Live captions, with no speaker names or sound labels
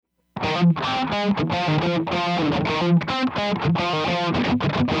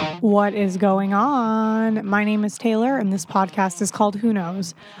What is going on? My name is Taylor, and this podcast is called Who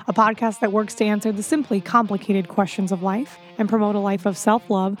Knows, a podcast that works to answer the simply complicated questions of life and promote a life of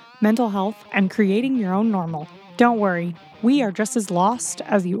self-love, mental health, and creating your own normal. Don't worry, we are just as lost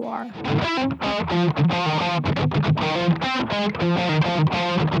as you are.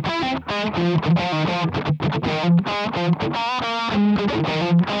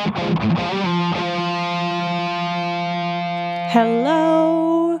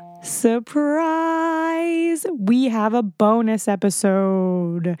 Hello, surprise! We have a bonus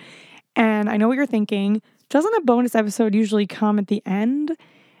episode. And I know what you're thinking. Doesn't a bonus episode usually come at the end?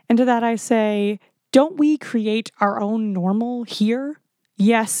 And to that I say, don't we create our own normal here?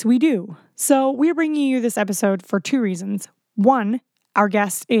 Yes, we do. So we're bringing you this episode for two reasons. One, our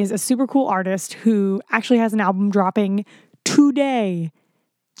guest is a super cool artist who actually has an album dropping today,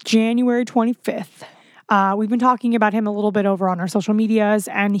 January 25th. We've been talking about him a little bit over on our social medias,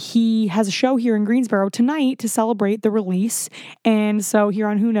 and he has a show here in Greensboro tonight to celebrate the release. And so here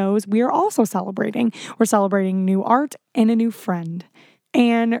on Who Knows, we are also celebrating. We're celebrating new art and a new friend.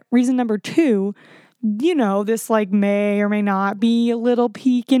 And reason number two, this may or may not be a little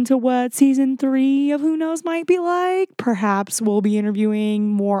peek into what season 3 of Who Knows might be like. Perhaps we'll be interviewing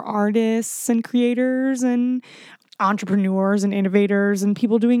more artists and creators and entrepreneurs and innovators and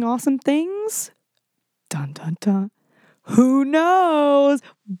people doing awesome things. Dun, dun, dun. Who knows?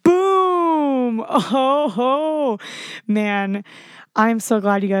 Boom! Oh, man. I'm so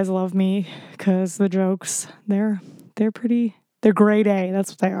glad you guys love me because the jokes, they're grade A.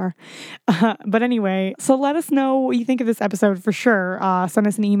 That's what they are. But anyway, so let us know what you think of this episode for sure. Send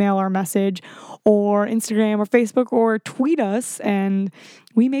us an email or message or Instagram or Facebook or tweet us, and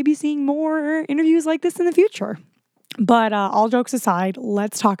we may be seeing more interviews like this in the future. But all jokes aside,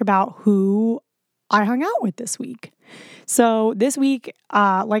 let's talk about who I hung out with this week. So this week,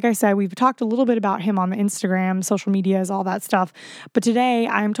 like I said, we've talked a little bit about him on the Instagram, social medias, all that stuff. But today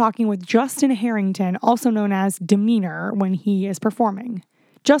I'm talking with Justin Harrington, also known as Demeanor, when he is performing.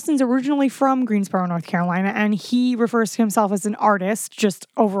 Justin's originally from Greensboro, North Carolina, and he refers to himself as an artist, just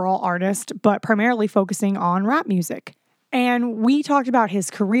overall artist, but primarily focusing on rap music. And we talked about his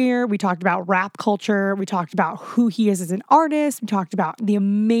career, we talked about rap culture, we talked about who he is as an artist, we talked about the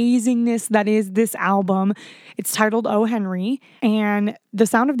amazingness that is this album. It's titled Oh Henry, and the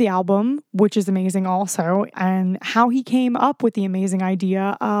sound of the album, which is amazing also, and how he came up with the amazing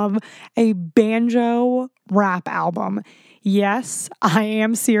idea of a banjo rap album. Yes, I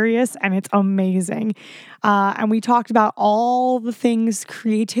am serious, and it's amazing. And we talked about all the things,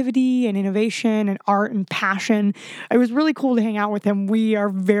 creativity and innovation and art and passion. It was really cool to hang out with him. We are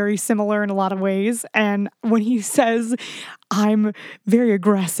very similar in a lot of ways. And when he says, I'm very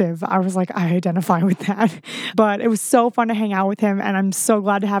aggressive, I was like, I identify with that. But it was so fun to hang out with him, and I'm so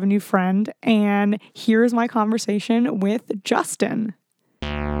glad to have a new friend. And here's my conversation with Justin.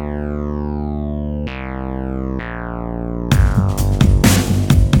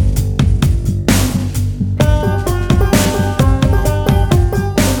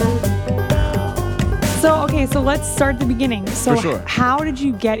 So let's start at the beginning. So For sure. How did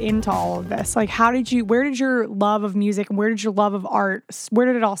you get into all of this? Like, where did your love of music and where did your love of art, where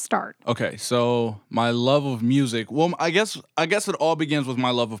did it all start? Okay, so my love of music, well, I guess it all begins with my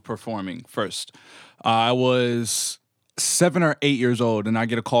love of performing first. I was 7 or 8 years old, and I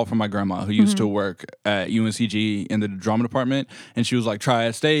get a call from my grandma who used to work at UNCG in the drama department, and she was like,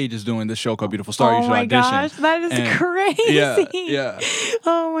 Triad Stage is doing this show called Beautiful Star. You should audition. Oh my gosh, that is crazy. Yeah.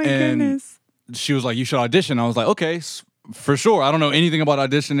 Oh my goodness. She was like, you should audition. I was like, okay, for sure. I don't know anything about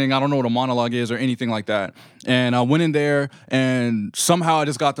auditioning. I don't know what a monologue is or anything like that. And I went in there, and somehow I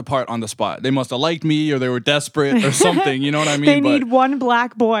just got the part on the spot. They must have liked me, or they were desperate or something. You know what I mean? They need one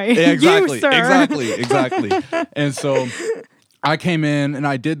black boy. Exactly. You, sir. Exactly. And so I came in and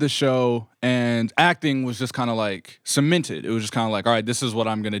I did the show, and acting was just kind of like cemented. It was just kind of like, all right, this is what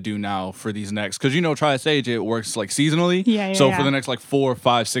I'm going to do now for these next. Because, Triad Stage, it works like seasonally. So for the next like 4,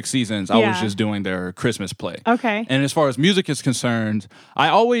 5, 6 seasons, I was just doing their Christmas play. Okay. And as far as music is concerned, I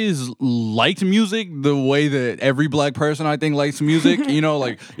always liked music the way that every black person, I think, likes music.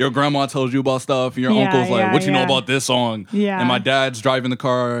 Like your grandma tells you about stuff, and your uncle's like, what you know about this song? Yeah. And my dad's driving the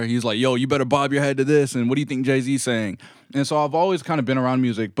car. He's like, yo, you better bob your head to this. And what do you think Jay-Z's saying? And so I've always kind of been around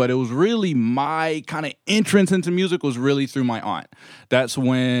music, but it was really my kind of entrance into music was really through my aunt. That's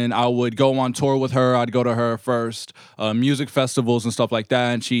when I would go on tour with her. I'd go to her first music festivals and stuff like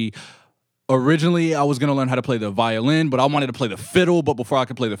that. And she originally I was going to learn how to play the violin, but I wanted to play the fiddle. But before I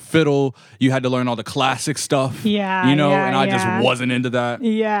could play the fiddle, you had to learn all the classic stuff. Yeah, You know, yeah, and I yeah. just wasn't into that.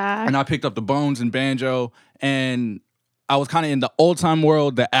 Yeah. And I picked up the bones and banjo, and I was kind of in the old time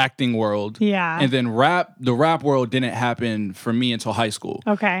world, the acting world. Yeah. And then the rap world didn't happen for me until high school.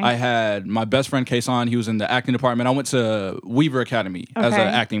 Okay. I had my best friend Kason, he was in the acting department. I went to Weaver Academy as an Okay.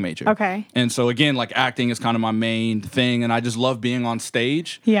 acting major. Okay. And so again, like acting is kind of my main thing, and I just love being on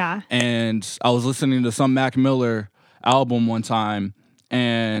stage. Yeah. And I was listening to some Mac Miller album one time,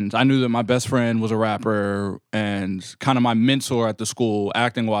 and I knew that my best friend was a rapper, and kind of my mentor at the school,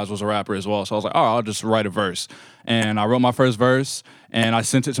 acting wise, was a rapper as well. So I was like, oh, I'll just write a verse. And I wrote my first verse, and I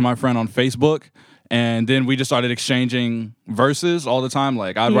sent it to my friend on Facebook. And then we just started exchanging verses all the time.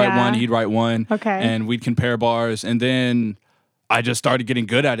 Like I'd write Yeah. one, he'd write one. Okay. And we'd compare bars. And then I just started getting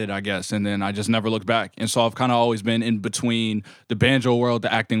good at it, I guess. And then I just never looked back. And so I've kind of always been in between the banjo world,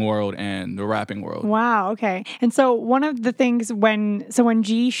 the acting world, and the rapping world. Wow. Okay. And so one of the things when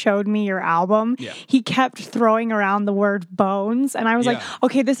G showed me your album, Yeah. he kept throwing around the word bones, and I was like, Yeah.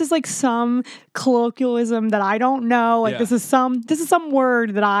 okay, this is like some colloquialism that I don't know. Like Yeah. this is some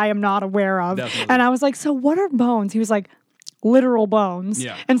word that I am not aware of. Definitely. And I was like, so what are bones? He was like, literal bones.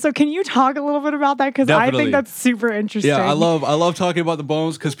 Yeah. And so can you talk a little bit about that? Because I Definitely. think that's super interesting. Yeah, I love talking about the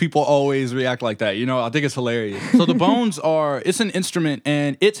bones because people always react like that. You know, I think it's hilarious. So the bones it's an instrument,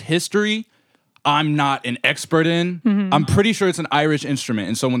 and its history I'm not an expert in. I'm pretty sure it's an Irish instrument.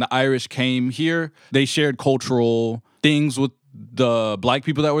 And so when the Irish came here, they shared cultural things with the black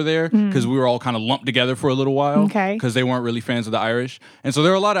people that were there because we were all kind of lumped together for a little while Okay. because they weren't really fans of the Irish. And so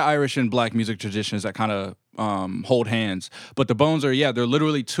there are a lot of Irish and black music traditions that kind of hold hands. But the bones they're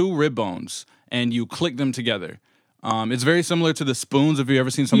literally two rib bones, and you click them together. It's very similar to the spoons. If you've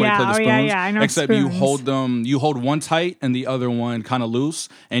ever seen somebody Yeah, play the oh, spoons, yeah, I know except you spoons. hold one tight and the other one kind of loose,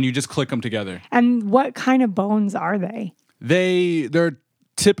 and you just click them together. And what kind of bones are they? They're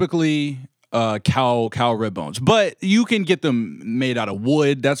typically cow rib bones, but you can get them made out of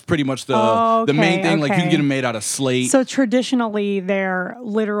wood. That's pretty much the main thing. Like you can get them made out of slate. So traditionally, they're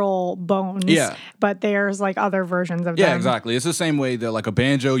literal bones. Yeah. But there's like other versions of Yeah, them. exactly. It's the same way that like a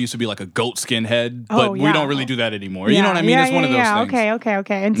banjo used to be like a goat skin head, Oh, but we yeah. don't really do that anymore. You know what I mean? It's one of those things.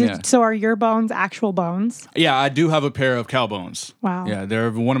 Okay. And Yeah. so are your bones actual bones? Yeah, I do have a pair of cow bones. Wow. Yeah, they're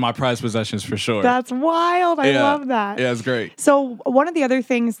one of my prized possessions for sure. That's wild. I Yeah. love that. Yeah, it's great. So one of the other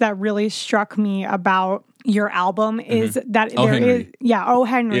things that really struck me about your album is that Oh, there Henry. is Oh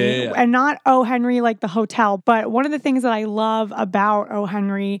Henry, Yeah. and not Oh Henry like the hotel, but one of the things that I love about Oh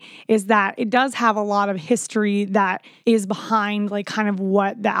Henry is that it does have a lot of history that is behind like kind of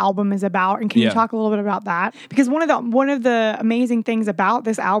what the album is about. And can you Yeah. talk a little bit about that? Because one of the amazing things about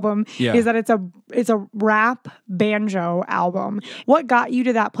this album Yeah. is that it's a rap banjo album. What got you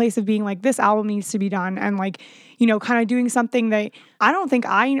to that place of being like, this album needs to be done, and like, you know, kind of doing something that I don't think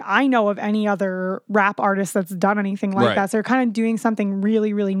I know of any other rap artist that's done anything like Right. that. So they're kind of doing something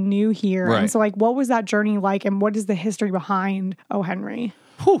really, really new here. And Right. so like, what was that journey like, and what is the history behind Oh Henry?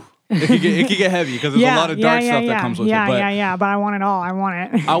 Whew. It could get heavy because there's a lot of dark stuff that comes with it. But But I want it all. I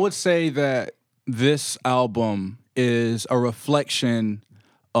want it. I would say that this album is a reflection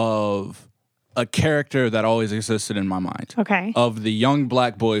of a character that always existed in my mind. Okay. Of the young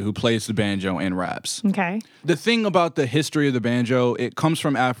black boy who plays the banjo and raps. Okay. The thing about the history of the banjo, it comes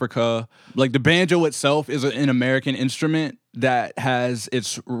from Africa. Like the banjo itself is an American instrument that has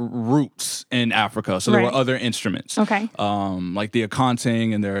its roots in Africa. So there were Right. other instruments. Okay. Like the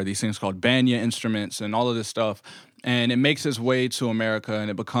akonting, and there are these things called banya instruments and all of this stuff. And it makes its way to America,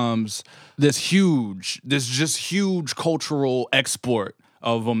 and it becomes this huge cultural export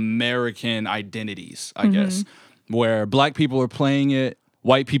of American identities, I guess, where black people are playing it,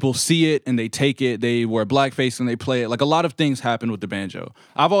 white people see it and they take it, they wear blackface and they play it. Like a lot of things happen with the banjo.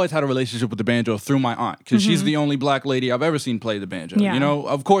 I've always had a relationship with the banjo through my aunt because she's the only black lady I've ever seen play the banjo. Yeah. You know,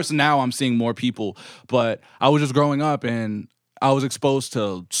 of course now I'm seeing more people, but I was just growing up and I was exposed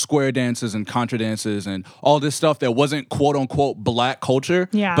to square dances and contra dances and all this stuff that wasn't quote unquote black culture.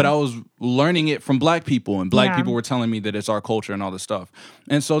 Yeah. But I was learning it from black people, and black Yeah. people were telling me that it's our culture and all this stuff.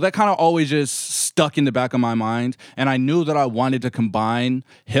 And so that kind of always just stuck in the back of my mind. And I knew that I wanted to combine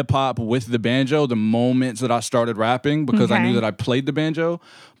hip hop with the banjo the moments that I started rapping because I Okay. knew that I played the banjo.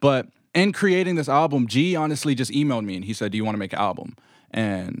 But in creating this album, G honestly just emailed me and he said, "Do you want to make an album?"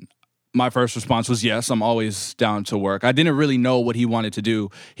 And my first response was yes, I'm always down to work. I didn't really know what he wanted to do.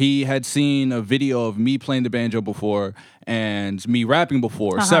 He had seen a video of me playing the banjo before, and me rapping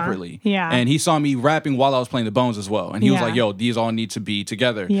before separately. Yeah. And he saw me rapping while I was playing the bones as well. And he was Yeah. like, yo, these all need to be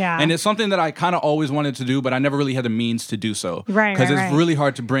together. Yeah. And it's something that I kind of always wanted to do, but I never really had the means to do so. Right, Because right, it's right. really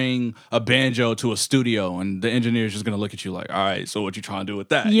hard to bring a banjo to a studio and the engineer's just going to look at you like, all right, so what you trying to do with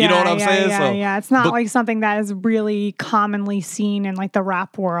that? Yeah, You know what I'm saying? Yeah, So, yeah. It's not but- like something that is really commonly seen in like the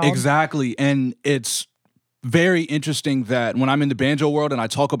rap world. Exactly. And it's very interesting that when I'm in the banjo world and I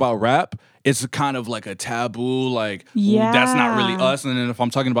talk about rap, it's kind of like a taboo, like, ooh, that's not really Yeah. us. And then if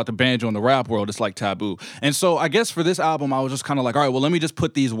I'm talking about the banjo in the rap world, it's like taboo. And so I guess for this album, I was just kind of like, all right, well, let me just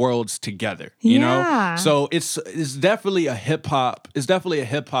put these worlds together, you Yeah. know? So it's definitely a hip hop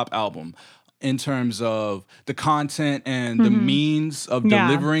album in terms of the content and the means of Yeah.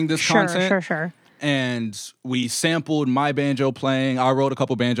 delivering this Sure, content. Sure. And we sampled my banjo playing. I wrote a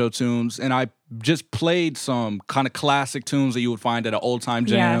couple banjo tunes, and I just played some kind of classic tunes that you would find at an old time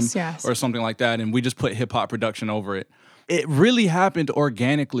jam Yes. or something like that. And we just put hip hop production over it. It really happened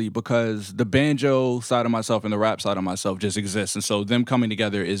organically because the banjo side of myself and the rap side of myself just exists. And so them coming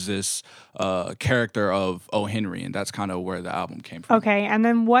together is this character of O. Henry, and that's kind of where the album came from. Okay, and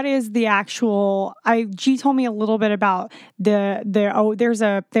then what is the actual? G told me a little bit about there's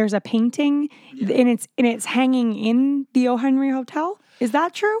a painting and it's hanging in the O. Henry Hotel. Is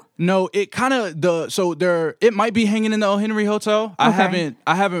that true? No, it kind of it might be hanging in the O. Henry Hotel. I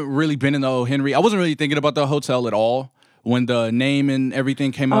haven't really been in the O. Henry. I wasn't really thinking about the hotel at all when the name and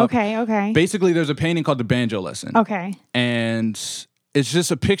everything came up. Okay. Basically, there's a painting called The Banjo Lesson. Okay. And it's just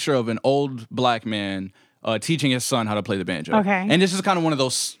a picture of an old black man teaching his son how to play the banjo. Okay. And this is kind of one of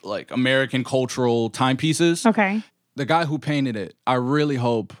those like American cultural timepieces. Okay. The guy who painted it, I really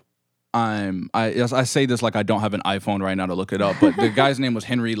hope I say this like I don't have an iPhone right now to look it up, but the guy's name was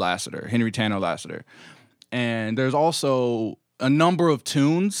Henry Tanner Lassiter. And there's also a number of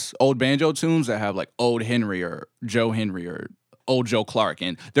tunes, old banjo tunes that have like Old Henry or Joe Henry or Old Joe Clark.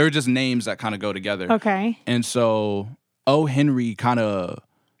 And they're just names that kind of go together. Okay. And so O. Henry kind of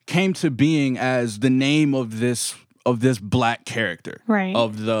came to being as the name of this black character, Right.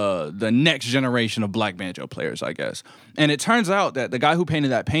 of the next generation of black banjo players, I guess. And it turns out that the guy who painted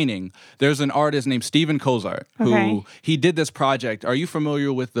that painting, there's an artist named Stephen Cozart who he did this project. Are you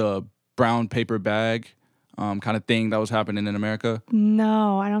familiar with the brown paper bag kind of thing that was happening in America?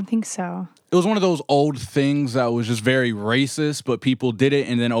 No, I don't think so. It was one of those old things that was just very racist, but people did it,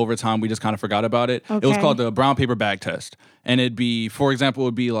 and then over time we just kind of forgot about it. It was Okay. called the brown paper bag test. And it'd be, for example, it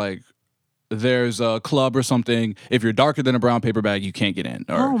would be like, there's a club or something. If you're darker than a brown paper bag, you can't get in.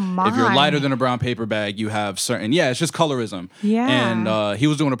 Or if you're my. lighter than a brown paper bag, you have certain. Yeah, it's just colorism. Yeah. And he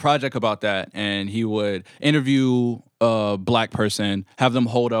was doing a project about that, and he would interview a black person, have them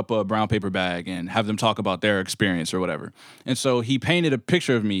hold up a brown paper bag, and have them talk about their experience or whatever. And so he painted a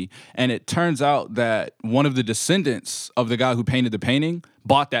picture of me, and it turns out that one of the descendants of the guy who painted the painting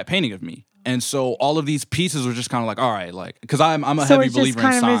bought that painting of me. And so all of these pieces were just kind of like, all right, like, because I'm a So heavy it's just believer in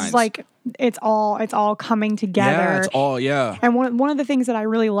kind of signs. is like it's all coming together. Yeah, it's all, yeah. And one of the things that I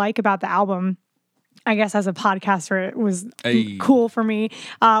really like about the album, I guess as a podcaster, it was Hey. cool for me,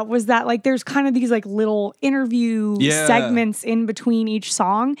 was that like there's kind of these like little interview Yeah. segments in between each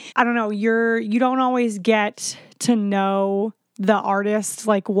song. I don't know, you don't always get to know the artist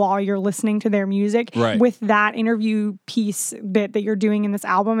like while you're listening to their music. Right. With that interview piece bit that you're doing in this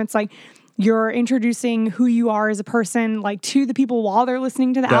album, it's like you're introducing who you are as a person, like to the people while they're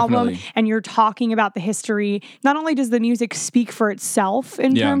listening to the album, Definitely. and you're talking about the history. Not only does the music speak for itself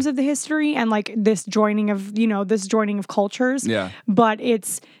in Yeah. terms of the history and like this joining of cultures, Yeah. but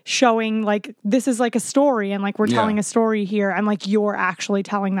it's showing like this is like a story, and like we're Yeah. telling a story here, and like you're actually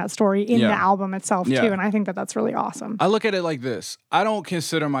telling that story in Yeah. the album itself Yeah. too. And I think that that's really awesome. I look at it like this. I don't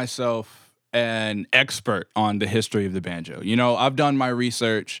consider myself an expert on the history of the banjo. You know, I've done my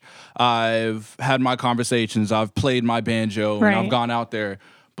research. I've had my conversations. I've played my banjo and Right. I've gone out there.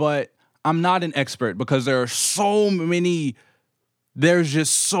 But I'm not an expert because there's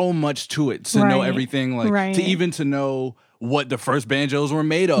just so much to it to know Right. everything, like Right. to know what the first banjos were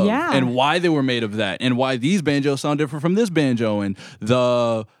made of Yeah. and why they were made of that and why these banjos sound different from this banjo and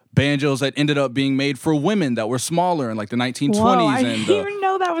the banjos that ended up being made for women that were smaller in like the 1920s. Whoa, I and didn't even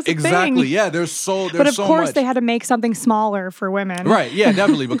know that was a exactly, thing. yeah. There's so But of course, much. they had to make something smaller for women. Right, yeah,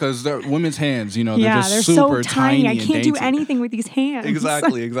 definitely, because they're women's hands, you know, they're Yeah, just they're super so tiny. I and can't do dainty. anything with these hands.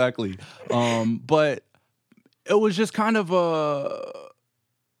 Exactly. But it was just kind of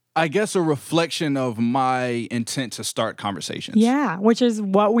I guess a reflection of my intent to start conversations. Yeah, which is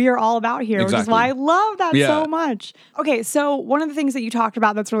what we are all about here, which is Exactly. why I love that Yeah. so much. Okay, so one of the things that you talked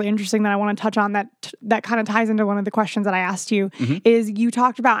about that's really interesting that I want to touch on that that kind of ties into one of the questions that I asked you Mm-hmm. is you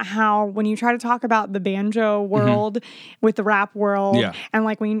talked about how when you try to talk about the banjo world with the rap world Yeah. and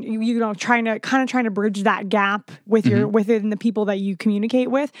like when you know trying to bridge that gap with Mm-hmm. your within the people that you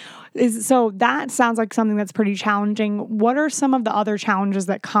communicate with is so that sounds like something that's pretty challenging. What are some of the other challenges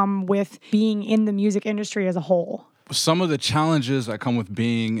that come with being in the music industry as a whole? Some of the challenges that come with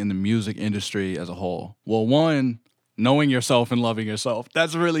being in the music industry as a whole. Well, one, knowing yourself and loving yourself.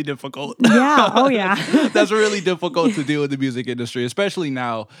 That's really difficult. Yeah. Oh, yeah. That's really difficult to deal with the music industry, especially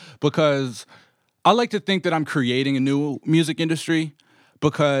now, because I like to think that I'm creating a new music industry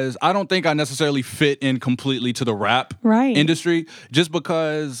because I don't think I necessarily fit in completely to the rap Right. industry just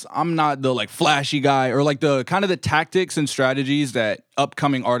because I'm not the like flashy guy or like the kind of the tactics and strategies that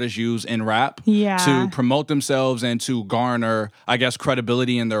upcoming artists use in rap Yeah. to promote themselves and to garner, I guess,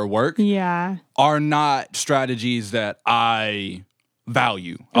 credibility in their work Yeah. are not strategies that I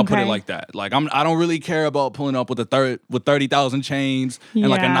value. I'll put it Okay. like that. Like I don't really care about pulling up with 30,000 chains and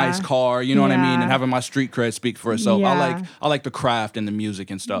like a Yeah. nice car, you know what I mean, Yeah. and having my street cred speak for itself. Yeah. I like the craft and the music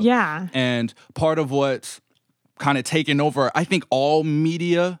and stuff. Yeah. And part of what's kind of taken over, I think all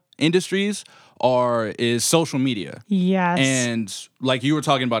media industries is social media. Yes. And like you were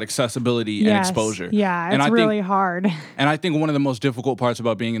talking about accessibility and Yes. exposure. Yeah. And It's I think really hard. and I think one of the most difficult parts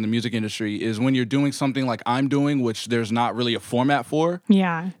about being in the music industry is when you're doing something like I'm doing, which there's not really a format for,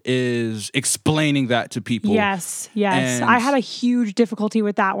 Yeah. is explaining that to people. Yes, yes. And- I had a huge difficulty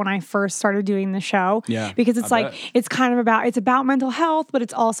with that when I first started doing the show. Yeah, Because it's I like, bet. it's about mental health, but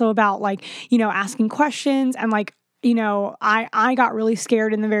it's also about like, asking questions and like, I got really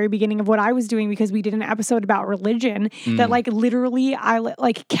scared in the very beginning of what I was doing because we did an episode about religion that like literally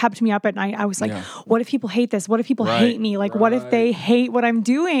like kept me up at night. I was like, Yeah. what if people hate this? What if people Right, hate me? Like, what if they hate what I'm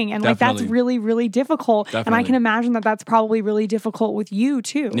doing? And like, that's Definitely. really, really difficult. And I Definitely. can imagine that that's probably really difficult with you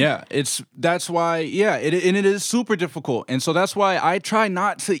too. Yeah, that's why it is super difficult. And so that's why I try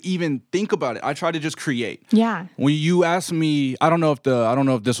not to even think about it. I try to just create. Yeah. When you asked me, I don't know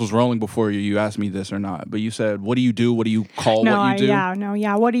if this was rolling before you asked me this or not, but you said, what do you do? What do you call what you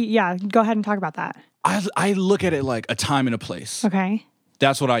do? Go ahead and talk about that. I look at it like a time and a place. Okay.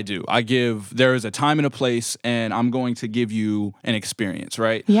 That's what I do. There is a time and a place, and I'm going to give you an experience,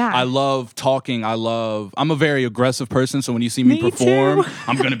 right? Yeah. I love talking. I'm a very aggressive person, so when you see me Me perform, too.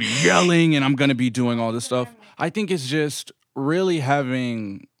 I'm going to be yelling and I'm going to be doing all this stuff. I think it's just really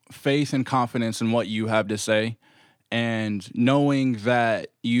having faith and confidence in what you have to say and knowing that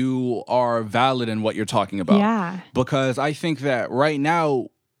you are valid in what you're talking about. Yeah. Because I think that right now,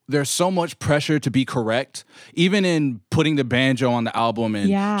 there's so much pressure to be correct, even in putting the banjo on the album and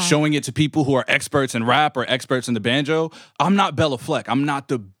Yeah. showing it to people who are experts in rap or experts in the banjo. I'm not Bella Fleck. I'm not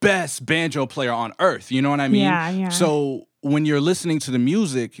the best banjo player on earth. You know what I mean? Yeah. So when you're listening to the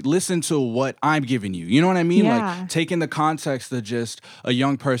music, listen to what I'm giving you. You know what I mean? Yeah. Like taking the context of just a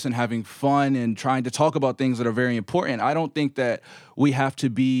young person having fun and trying to talk about things that are very important. I don't think that we have to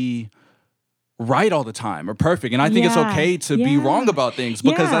be right all the time or perfect. And I think it's Yeah. okay to be Yeah. wrong about things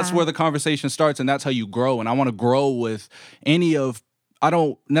because that's Yeah. where the conversation starts and that's how you grow. And I want to grow with I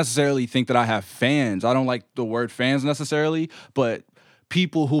don't necessarily think that I have fans. I don't like the word fans necessarily, but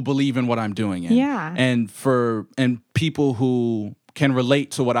people who believe in what I'm doing. Yeah. And people who can relate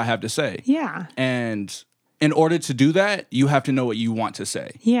to what I have to say. Yeah. And in order to do that, you have to know what you want to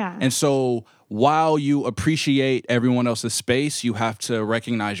say. Yeah. And so while you appreciate everyone else's space, you have to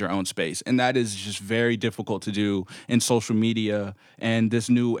recognize your own space. And that is just very difficult to do in social media and this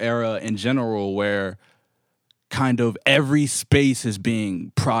new era in general where kind of every space is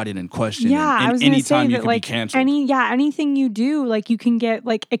being prodded and questioned. Yeah, and I was going to anytime say you that can like be canceled. anything you do, like you can get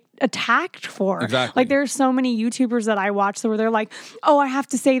like attacked for. Exactly. Like there's so many YouTubers that I watch where they're like, oh, I have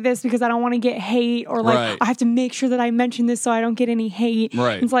to say this because I don't want to get hate, or like Right. I have to make sure that I mention this so I don't get any hate.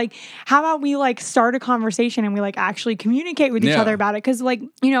 Right. It's like, how about we like start a conversation and we like actually communicate with each Yeah. other about it? Because like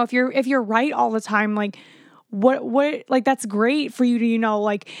if you're right all the time, like. What like that's great for you to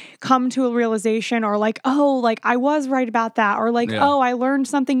like come to a realization or like, oh, like I was right about that, or like, Yeah. oh, I learned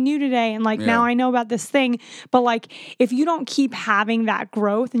something new today and like now Yeah. I know about this thing. But like if you don't keep having that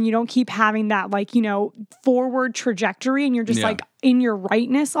growth and you don't keep having that like forward trajectory and you're just Yeah. like in your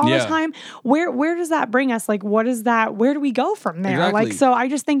rightness all the Yeah. time, where does that bring us? Like what is that, where do we go from there? Exactly. Like so I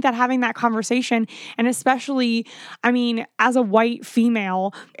just think that having that conversation, and especially I mean as a white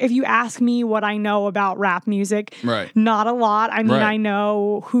female, if you ask me what I know about rap music, Right. not a lot. I mean Right. I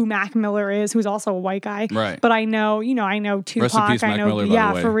know who Mac Miller is, who's also a white guy. Right. But I know, I know Tupac. Rest in peace, I Mac know, Miller, by the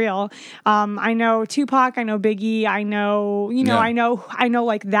yeah, way. for real. I know Tupac. I know Biggie. I know, Yeah. I know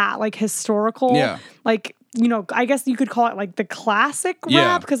like that, like historical, Yeah. like you know, I guess you could call it like the classic Yeah.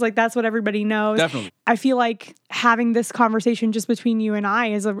 rap because like that's what everybody knows. Definitely. I feel like having this conversation just between you and I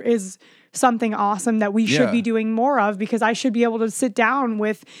is something awesome that we should Yeah. be doing more of, because I should be able to sit down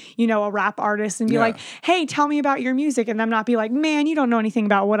with, you know, a rap artist and be Yeah. like, hey, tell me about your music. And them not be like, man, you don't know anything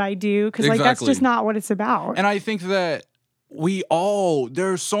about what I do. Because like, that's Exactly. just not what it's about. And I think that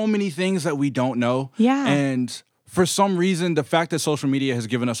there are so many things that we don't know. Yeah. And for some reason, the fact that social media has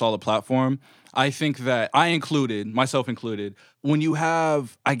given us all a platform, I think that myself included, when you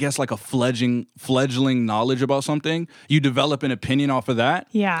have, I guess, like a fledgling knowledge about something, you develop an opinion off of that.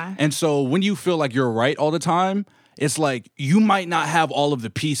 Yeah. And so when you feel like you're right all the time, it's like you might not have all of the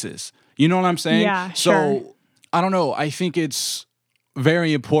pieces. You know what I'm saying? Yeah, So sure. I don't know. I think it's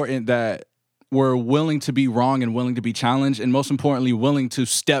very important that we're willing to be wrong and willing to be challenged, and most importantly, willing to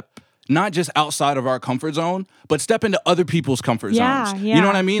step not just outside of our comfort zone, but step into other people's comfort Yeah, zones. yeah, You know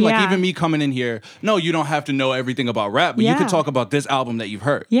what I mean? Like yeah. even me coming in here, no, you don't have to know everything about rap, but you Yeah. can talk about this album that you've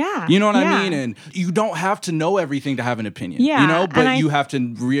heard. Yeah, You know what yeah. I mean? And you don't have to know everything to have an opinion. Yeah, You know, and but you have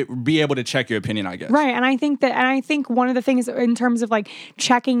to be able to check your opinion, I guess. Right. And I think one of the things in terms of like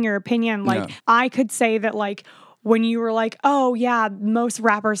checking your opinion, like Yeah. I could say that like when you were like, oh yeah, most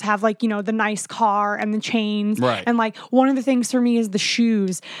rappers have like, you know, the nice car and the chains. Right. And like one of the things for me is the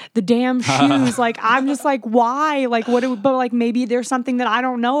shoes, the damn shoes. Like I'm just like, why? Like but like maybe there's something that I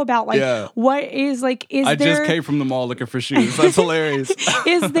don't know about. Like Yeah. what is like, is I there, just came from the mall looking for shoes. That's hilarious.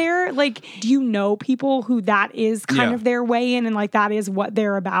 is there like, do you know people who that is kind Yeah. of their way in and like that is what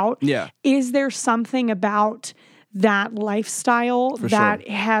they're about? Yeah. Is there something about that lifestyle For that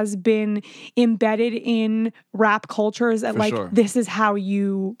sure. has been embedded in rap cultures that For like sure. this is how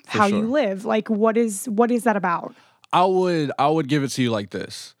you sure. live? Like what is that about? I would give it to you like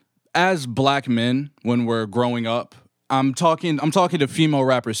this. As black men, when we're growing up, I'm talking to female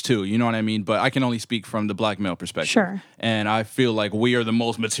rappers too, you know what I mean? But I can only speak from the black male perspective. Sure. And I feel like we are the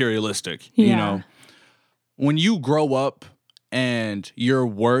most materialistic, you Yeah. know. When you grow up and your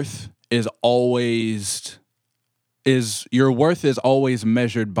worth is always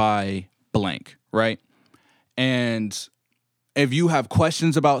measured by blank, right? And if you have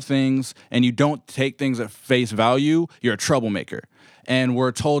questions about things and you don't take things at face value, you're a troublemaker. And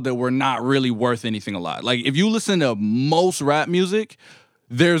we're told that we're not really worth anything a lot. Like if you listen to most rap music,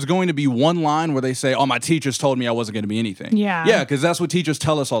 there's going to be one line where they say, oh, my teachers told me I wasn't going to be anything. Yeah. Yeah, because that's what teachers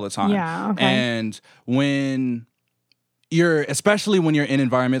tell us all the time. Yeah, okay. And especially when you're in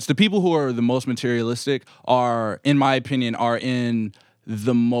environments, the people who are the most materialistic are, in my opinion, are in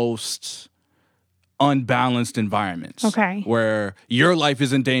the most unbalanced environments. Okay. Where your life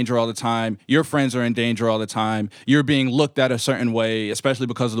is in danger all the time, your friends are in danger all the time, you're being looked at a certain way, especially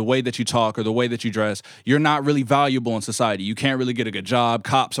because of the way that you talk or the way that you dress. You're not really valuable in society. You can't really get a good job.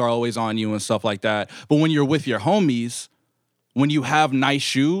 Cops are always on you and stuff like that. But when you're with your homies, when you have nice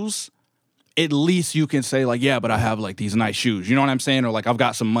shoes, at least you can say like, yeah, but I have like these nice shoes. You know what I'm saying? Or like I've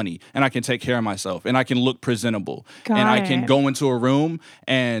got some money and I can take care of myself and I can look presentable. Got and I can it. go into a room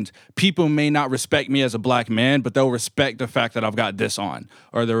and people may not respect me as a black man, but they'll respect the fact that I've got this on,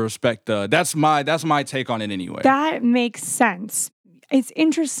 or they'll respect that's my take on it anyway. That makes sense. It's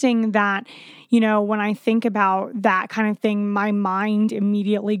interesting that, you know, when I think about that kind of thing, my mind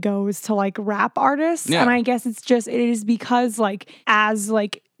immediately goes to like rap artists. Yeah. And I guess it is because like as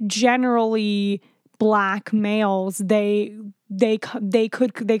like generally black males, they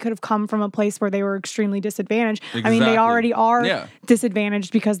could have come from a place where they were extremely disadvantaged. I mean, they Exactly. already are Yeah.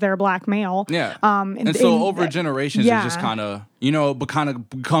 disadvantaged because they're a black male. Yeah. And so over generations, yeah. it just kind of,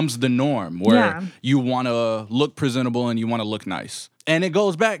 becomes the norm where Yeah. you want to look presentable and you want to look nice. And it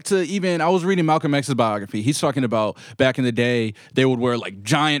goes back to I was reading Malcolm X's biography. He's talking about back in the day, they would wear like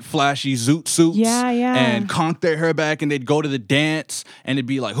giant flashy zoot suits Yeah. and conk their hair back and they'd go to the dance and it'd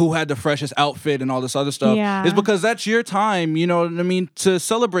be like, who had the freshest outfit and all this other stuff. Yeah. It's because that's your time, you know what I mean, to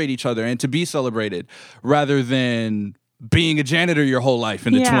celebrate each other and to be celebrated rather than being a janitor your whole life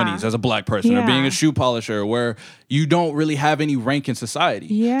in the Yeah. 20s as a black person, or Yeah. being a shoe polisher where you don't really have any rank in society.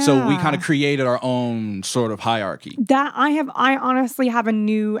 So we Yeah. kind of created our own sort of hierarchy. That I honestly have a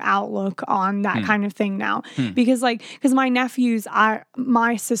new outlook on that kind of thing now, because my nephews,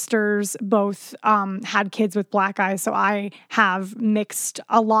 my sisters both had kids with black eyes, so I have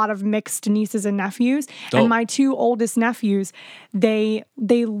a lot of mixed nieces and nephews. Dope. And my two oldest nephews, they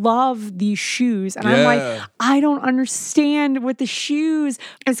love these shoes, and I'm like, Yeah. I don't understand understand with the shoes,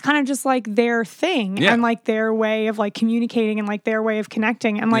 it's kind of just like their thing and like their way of like communicating and like their way of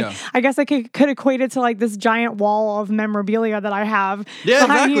connecting. And like, I guess I could equate it to like this giant wall of memorabilia that I have. Yeah,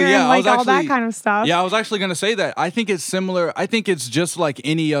 exactly. Here and like all that kind of stuff. Yeah, I was actually going to say that. I think it's similar. I think it's just like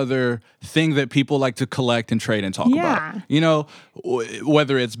any other thing that people like to collect and trade and talk about. You know,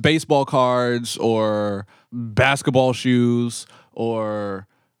 whether it's baseball cards or basketball shoes or...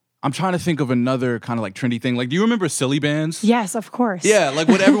 I'm trying to think of another kind of like trendy thing. Like, do you remember Silly Bands? Yes, of course. Yeah, like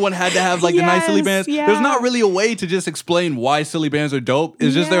when everyone had to have like the nice Silly Bands. Yeah. There's not really a way to just explain why Silly Bands are dope.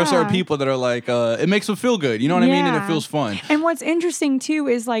 It's just there are certain people that are like, it makes them feel good. You know what I mean? And it feels fun. And what's interesting too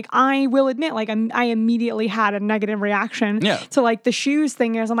is like, I will admit, like I immediately had a negative reaction to like the shoes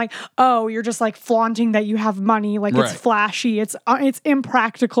thing. Is I'm like, oh, you're just like flaunting that you have money. Like it's flashy. It's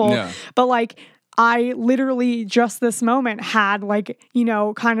impractical. But like, I literally just this moment had like, you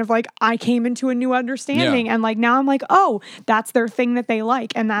know, kind of like I came into a new understanding and like now I'm like, oh, that's their thing that they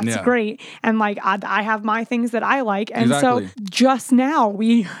like and that's great. And like I have my things that I like. And so just now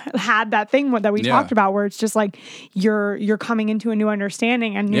we had that thing that we talked about where it's just like you're coming into a new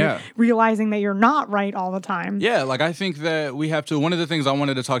understanding and you're realizing that you're not right all the time. Yeah, like I think that we have to, one of the things I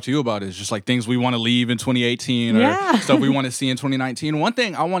wanted to talk to you about is just like things we want to leave in 2018 or stuff we want to see in 2019. One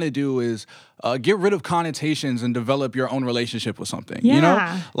thing I want to do is get rid of connotations and develop your own relationship with something. You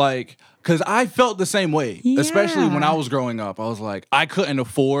know? Like, because I felt the same way, especially when I was growing up. I was like, I couldn't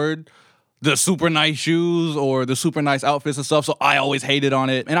afford the super nice shoes or the super nice outfits and stuff, so I always hated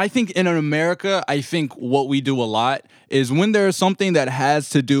on it. And I think in America, I think what we do a lot is when there's something that has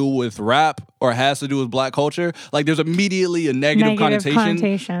to do with rap or has to do with black culture, like there's immediately a negative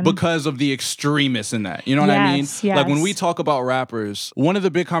connotation because of the extremists in that. You know what I mean? Yes. Like when we talk about rappers, one of the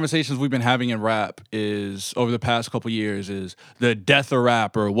big conversations we've been having in rap is over the past couple years is the death of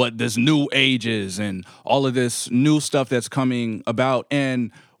rap or what this new age is and all of this new stuff that's coming about.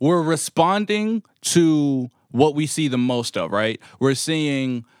 And we're responding to what we see the most of, right? We're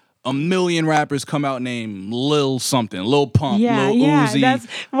seeing a million rappers come out named Lil something, Lil Pump, Lil Uzi. That's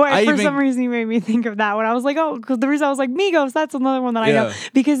what, for some reason you made me think of that when I was like, oh, because the reason I was like, Migos, that's another one that I know.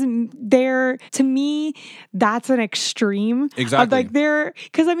 Because to me, that's an extreme. Exactly. Of like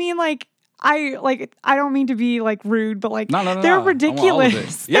because I mean, like, I don't mean to be like rude, but like they're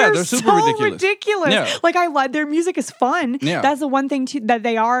ridiculous. Yeah, they're super ridiculous. Yeah. Like I love their music is fun. Yeah. That's the one thing too that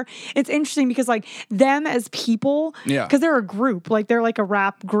they are. It's interesting because like them as people, because they're a group, like they're like a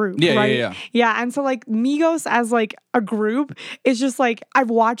rap group, right? Yeah. And so like Migos as like a group is just like I've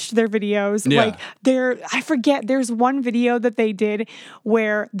watched their videos. Like I forget there's one video that they did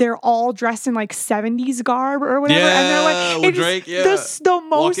where they're all dressed in like 70s garb or whatever, and they're like with Drake, the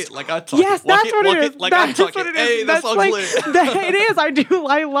most walk it like I talk. Yes, that's what it is. Like that's what it is. Hey, that song's like, lit. It is.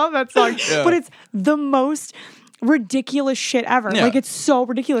 I love that song. But it's the most ridiculous shit ever. Like it's so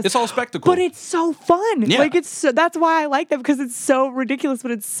ridiculous. It's all spectacle. But it's so fun. Like that's why I like that because it's so ridiculous,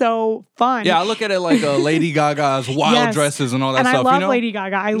 but it's so fun. Yeah, I look at it like Lady Gaga's wild dresses and all that and stuff. And I love you know? Lady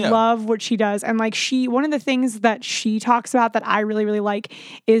Gaga. I love what she does. And like one of the things that she talks about that I really, really like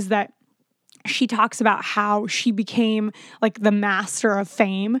is that she talks about how she became like the master of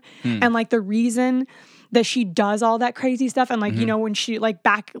fame and like the reason that she does all that crazy stuff. And like, you know, when she like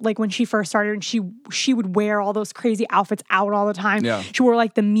back, like when she first started and she would wear all those crazy outfits out all the time. Yeah. She wore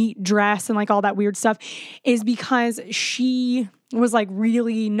like the meat dress and like all that weird stuff is because she was like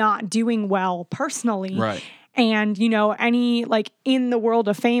really not doing well personally. Right. And, you know, any like in the world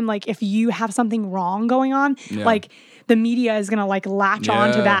of fame, like if you have something wrong going on, like the media is going to like latch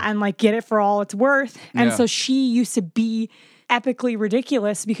on to that and like get it for all it's worth. And so she used to be epically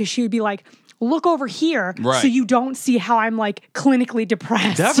ridiculous because she would be like, look over here so you don't see how I'm like clinically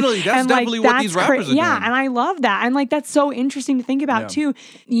depressed. Definitely. That's definitely what these rappers are doing. Yeah, and I love that. And like that's so interesting to think about too.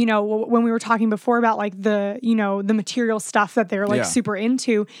 You know, when we were talking before about like the, you know, the material stuff that they're like super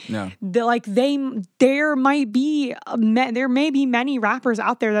into. Yeah. Like there may be many rappers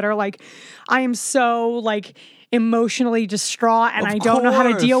out there that are like, I am so like emotionally distraught and I don't know how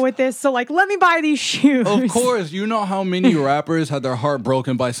to deal with this. So like, let me buy these shoes. Of course. You know how many rappers had their heart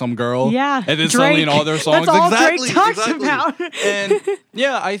broken by some girl? Yeah. And then suddenly in all their songs. That's all Drake talks about. And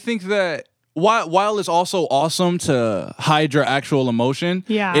yeah, I think that while it's also awesome to hide your actual emotion,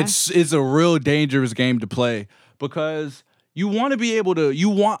 it's a real dangerous game to play because you want to be able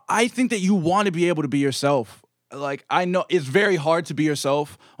to, I think that you want to be able to be yourself. Like, I know it's very hard to be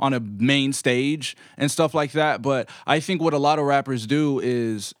yourself on a main stage and stuff like that, but I think what a lot of rappers do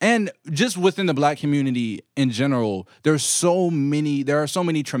is, and just within the black community in general, there are so many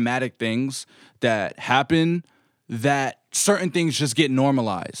traumatic things that happen that certain things just get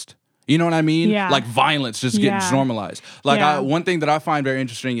normalized. You know what I mean? Yeah. Like violence just gets Yeah. normalized. Like Yeah. one thing that I find very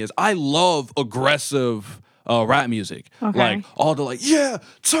interesting is I love aggressive rap music. Okay. Like all the like, yeah,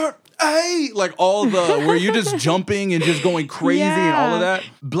 turn, hey, like all the where you're just jumping and just going crazy and all of Yeah. that.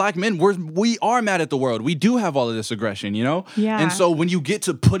 Black men, we are mad at the world. We do have all of this aggression, you know? Yeah. And so when you get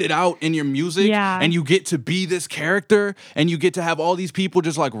to put it out in your music Yeah. and you get to be this character and you get to have all these people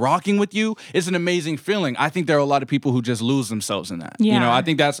just like rocking with you, it's an amazing feeling. I think there are a lot of people who just lose themselves in that. You know, Yeah.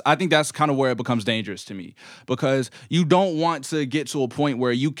 I think that's kind of where it becomes dangerous to me, because you don't want to get to a point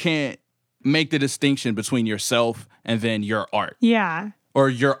where you can't make the distinction between yourself and then your art Yeah. or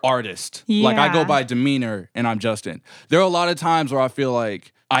your artist. Like I go Yeah. by Demeanor and I'm Justin. There are a lot of times where I feel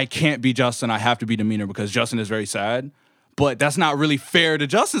like I can't be Justin, I have to be Demeanor because Justin is very sad. But that's not really fair to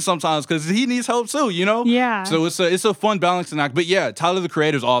Justin sometimes because he needs help too, you know? Yeah. So it's a fun balancing act. But yeah, Tyler the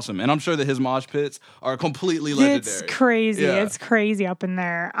Creator is awesome. And I'm sure that his mosh pits are completely legendary. It's crazy. Yeah. It's crazy up in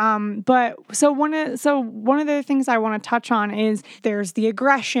there. But one of the things I want to touch on is there's the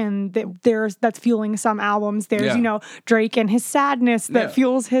aggression that's fueling some albums. There's, Yeah. you know, Drake and his sadness that Yeah.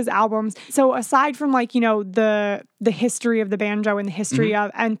 fuels his albums. So aside from like, you know, the history of the banjo and the history Mm-hmm.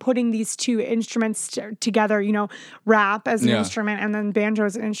 of and putting these two instruments together, you know, rap as an Yeah. instrument and then banjo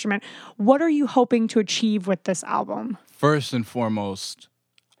as an instrument, what are you hoping to achieve with this album? First and foremost,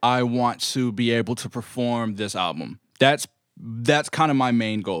 I want to be able to perform this album. That's kind of my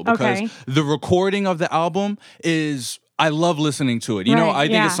main goal, because Okay. the recording of the album is, I love listening to it. You know, Right, I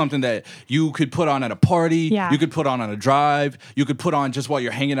think yeah. it's something that you could put on at a party. Yeah. You could put on a drive. You could put on just while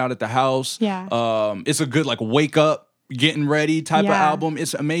you're hanging out at the house. Yeah. It's a good like wake up, getting ready type of Yeah. album.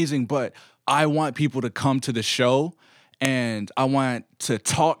 It's amazing, but I want people to come to the show and I want to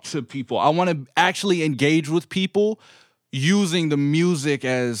talk to people. I want to actually engage with people using the music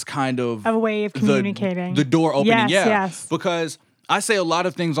as kind of A way of communicating. the door opening. Yes, yeah. yes. Because I say a lot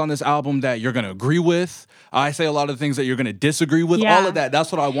of things on this album that you're going to agree with. I say a lot of things that you're going to disagree with. Yeah. All of that.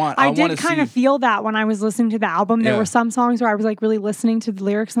 That's what I want. I want did to kind see. of feel that when I was listening to the album. There Yeah. were some songs where I was like really listening to the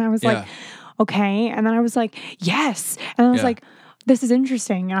lyrics and I was like, Yeah. okay. And then I was like, yes. And I was Yeah. like, this is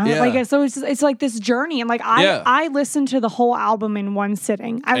interesting. And I was Yeah. like, so it's like this journey. And like, Yeah. I listened to the whole album in one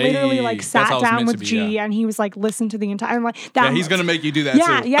sitting. I literally Hey, like that's sat how it's down meant with to be, G yeah. and he was like, listen to the entire, I'm like, that. Yeah, he's going to make you do that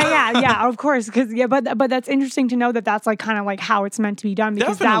Yeah, too. yeah, of course. Because but that's interesting to know that that's like kind of like how it's meant to be done,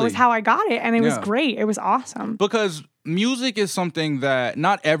 because that was Definitely. how I got it, and it was Yeah. great. It was awesome. Because music is something that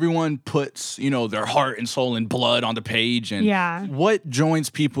not everyone puts, you know, their heart and soul and blood on the page. And Yeah. what joins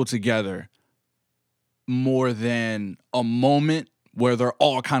people together more than a moment where they're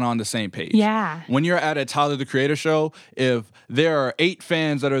all kind of on the same page? Yeah. When you're at a Tyler the Creator show, if there are 8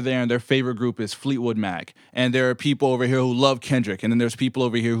 fans that are there and their favorite group is Fleetwood Mac, and there are people over here who love Kendrick, and then there's people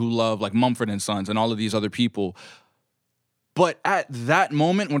over here who love like Mumford and Sons and all of these other people. But at that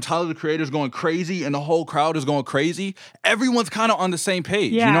moment, when Tyler the Creator is going crazy and the whole crowd is going crazy, everyone's kind of on the same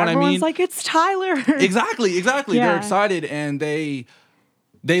page. Yeah, You know what I everyone's mean? like, it's Tyler. Exactly. They're Yeah. excited and they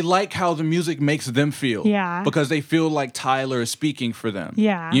like how the music makes them feel. Yeah. Because they feel like Tyler is speaking for them.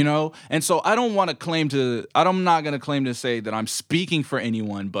 Yeah. You know? And so I'm not going to claim to say that I'm speaking for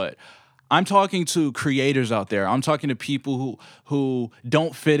anyone, but I'm talking to creators out there. I'm talking to people who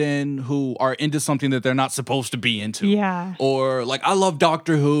don't fit in, who are into something that they're not supposed to be into. Yeah. Or like I love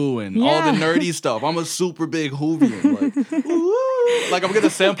Doctor Who and all the Yeah. nerdy stuff. I'm a super big Whovian. Like, woo! Like I'm gonna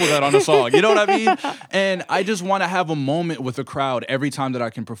sample that on the song. You know what I mean? And I just want to have a moment with the crowd every time that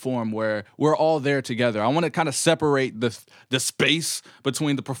I can perform where we're all there together. I want to kind of separate the space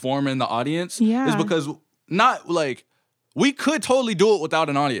between the performer and the audience. Yeah. Is because not like we could totally do it without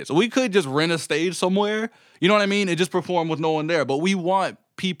an audience. We could just rent a stage somewhere, you know what I mean, and just perform with no one there. But we want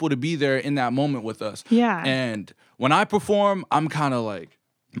people to be there in that moment with us. Yeah. And when I perform, I'm kind of like,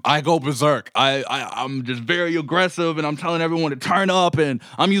 I go berserk. I'm just very aggressive, and I'm telling everyone to turn up, and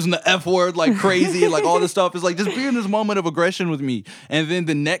I'm using the F word like crazy, like all this stuff. It's like, just be in this moment of aggression with me. And then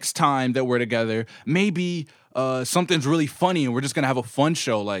the next time that we're together, maybe something's really funny, and we're just gonna have a fun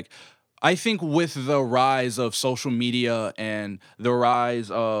show. Like, I think with the rise of social media and the rise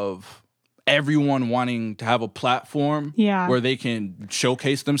of everyone wanting to have a platform Yeah. where they can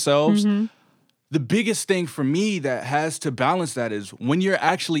showcase themselves, the biggest thing for me that has to balance that is when you're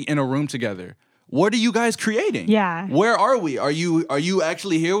actually in a room together, what are you guys creating? Yeah. Where are we? Are you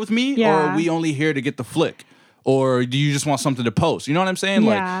actually here with me? Or Yeah. are we only here to get the flick? Or do you just want something to post? You know what I'm saying?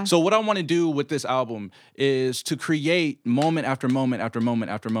 Yeah. Like, so what I want to do with this album is to create moment after moment after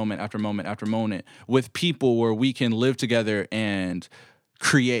moment after moment after moment after moment with people where we can live together and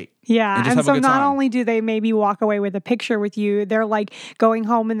create. Yeah. and just And have a so good not time. only do they maybe walk away with a picture with you, they're like going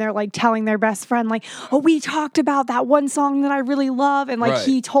home and they're like telling their best friend, like, oh, we talked about that one song that I really love. And like Right.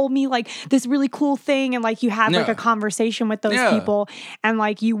 he told me like this really cool thing. And like you had like Yeah. a conversation with those Yeah. people. And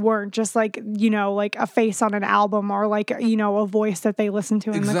like you weren't just like, you know, like a face on an album or like, you know, a voice that they listen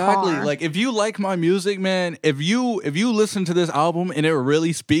to in the car. Like if you like my music, man, if you listen to this album and it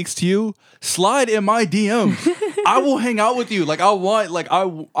really speaks to you, slide in my DMs. I will hang out with you. Like I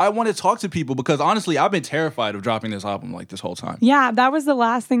want to talk to people because honestly, I've been terrified of dropping this album like this whole time. Yeah, that was the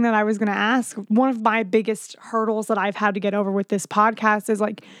last thing that I was going to ask. One of my biggest hurdles that I've had to get over with this podcast is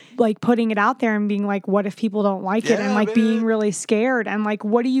like putting it out there and being like, what if people don't like it? And Yeah, like man. being really scared. And like,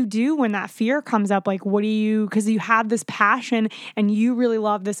 what do you do when that fear comes up? Like, what do you, because you have this passion and you really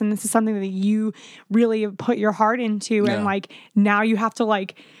love this. And this is something that you really put your heart into. Yeah. And like, now you have to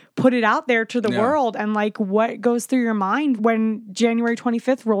like, put it out there to the Yeah. world. And like, what goes through your mind when January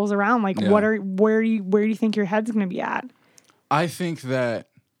 25th rolls around? Like, Yeah. where do you think your head's going to be at? I think that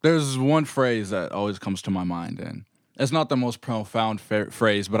there's one phrase that always comes to my mind, and it's not the most profound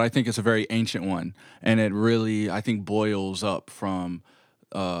phrase, but I think it's a very ancient one, and it really, I think, boils up from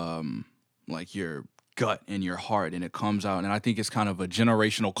like your gut and your heart, and it comes out, and I think it's kind of a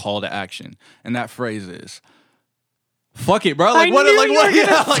generational call to action, and that phrase is, fuck it, bro. Like I what? knew Like you what? were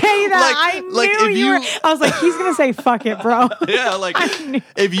gonna Like, say that. like I knew if you were. I was like, he's gonna say "fuck it, bro." yeah, like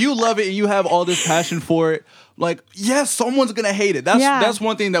if you love it and you have all this passion for it, like yes, someone's gonna hate it. That's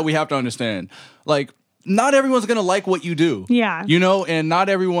one thing that we have to understand. Like not everyone's gonna like what you do. Yeah. You know, and not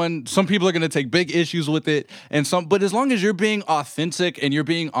everyone, some people are gonna take big issues with it, but as long as you're being authentic and you're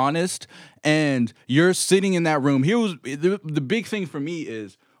being honest and you're sitting in that room, the big thing for me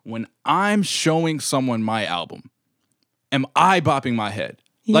is when I'm showing someone my album, am I bopping my head?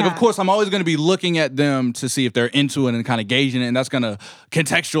 Like, of Yeah. course, I'm always going to be looking at them to see if they're into it and kind of gauging it, and that's going to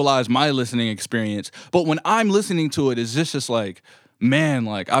contextualize my listening experience. But when I'm listening to it, it's just like, man,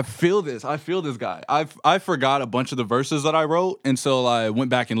 like, I feel this guy. I forgot a bunch of the verses that I wrote until I went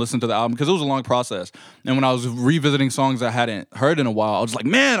back and listened to the album because it was a long process. And when I was revisiting songs I hadn't heard in a while, I was like,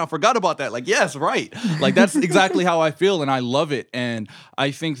 man, I forgot about that. Like, yes, right. Like, that's exactly how I feel, and I love it. And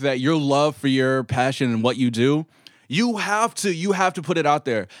I think that your love for your passion and what you do, you have to put it out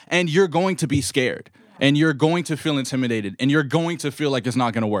there, and you're going to be scared, and you're going to feel intimidated, and you're going to feel like it's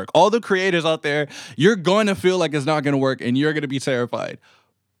not going to work. All the creators out there, you're going to feel like it's not going to work, and you're going to be terrified.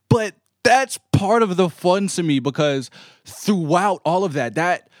 But that's part of the fun to me because throughout all of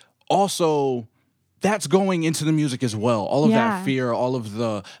that also, that's going into the music as well. All of that fear, all of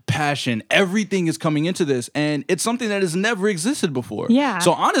the passion, everything is coming into this. And it's something that has never existed before. Yeah.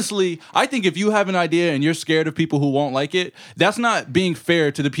 So honestly, I think if you have an idea and you're scared of people who won't like it, that's not being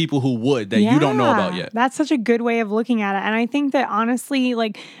fair to the people who would that you don't know about yet. That's such a good way of looking at it. And I think that honestly,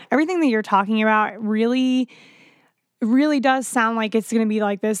 like everything that you're talking about really does sound like it's going to be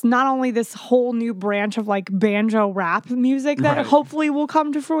like this, not only this whole new branch of like banjo rap music that Right. hopefully will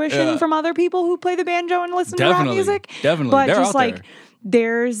come to fruition Yeah. from other people who play the banjo and listen to rap music. Definitely. But They're just out like there.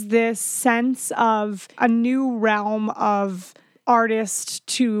 there's this sense of a new realm of artist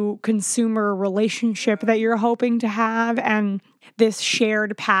to consumer relationship that you're hoping to have, and this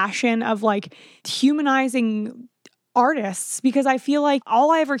shared passion of like humanizing artists, because I feel like all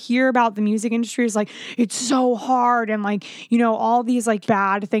I ever hear about the music industry is like it's so hard and like, you know, all these like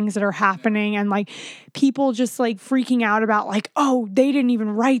bad things that are happening and like people just like freaking out about like, oh, they didn't even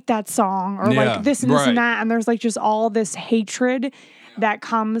write that song or Yeah, like this and this and right. that, and there's like just all this hatred that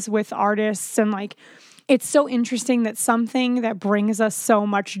comes with artists. And like it's so interesting that something that brings us so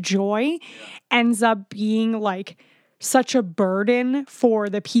much joy ends up being like such a burden for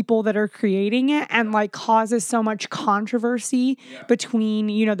the people that are creating it, and like causes so much controversy between,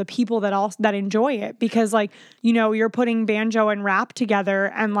 you know, the people that enjoy it, because like, you know, you're putting banjo and rap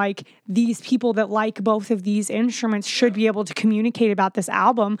together, and like these people that like both of these instruments should be able to communicate about this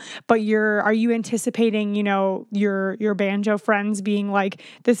album, but are you anticipating, you know, your banjo friends being like,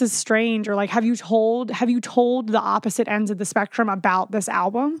 this is strange, or like have you told the opposite ends of the spectrum about this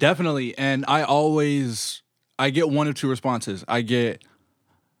album? Definitely. And I get one of two responses. I get,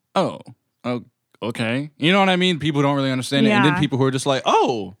 oh, okay. You know what I mean? People don't really understand it. And then Yeah. people who are just like,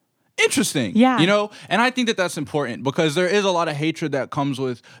 oh, interesting. Yeah. You know? And I think that that's important because there is a lot of hatred that comes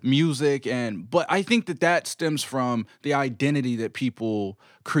with music. But I think that stems from the identity that people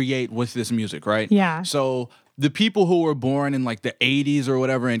create with this music, right? Yeah. So the people who were born in like the 80s or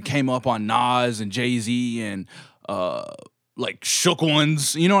whatever and came up on Nas and Jay-Z and like Shook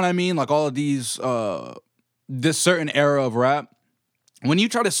Ones, you know what I mean? Like all of these... this certain era of rap, when you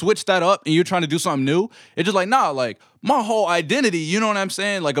try to switch that up and you're trying to do something new, it's just like, nah, like my whole identity, you know what I'm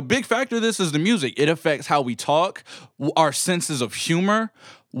saying? Like a big factor of this is the music. It affects how we talk, our senses of humor,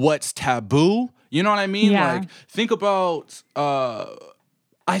 what's taboo. You know what I mean? Yeah. Like think about,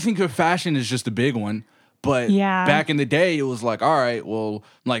 I think of fashion is just a big one. But Yeah. back in the day, it was like, all right, well,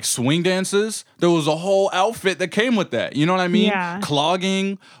 like swing dances, there was a whole outfit that came with that. You know what I mean? Yeah.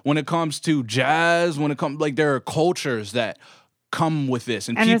 Clogging, when it comes to jazz, when it comes, like there are cultures that come with this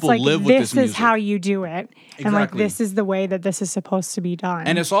and And it's people like, live with this this music. is how you do it. And like, Exactly. this is the way that this is supposed to be done.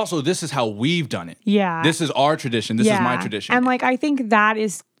 And it's also, this is how we've done it. Yeah. This is our tradition. This is my tradition. And like, I think that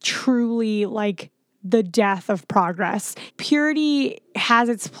is truly like the death of progress. Purity has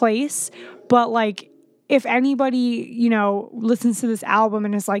its place, but like, if anybody, you know, listens to this album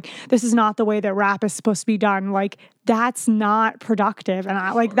and is like, this is not the way that rap is supposed to be done, like, that's not productive. And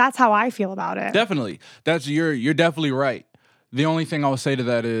I like, that's how I feel about it. Definitely. You're definitely right. The only thing I would say to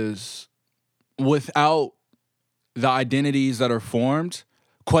that is without the identities that are formed,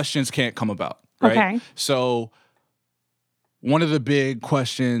 questions can't come about. Right? Okay. So one of the big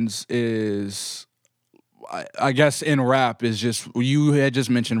questions is, I guess in rap is just, you had just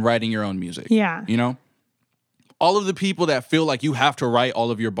mentioned writing your own music. Yeah. You know? All of the people that feel like you have to write all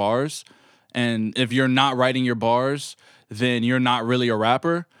of your bars, and if you're not writing your bars, then you're not really a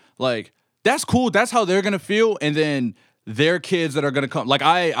rapper. Like, that's cool. That's how they're going to feel. And then their kids that are going to come. Like,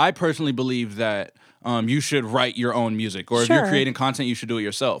 I personally believe that you should write your own music. Or if you're Sure. creating content, you should do it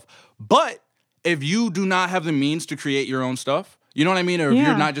yourself. But if you do not have the means to create your own stuff, you know what I mean? Or if Yeah.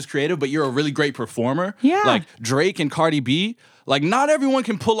 you're not just creative, but you're a really great performer, Yeah. like Drake and Cardi B, like not everyone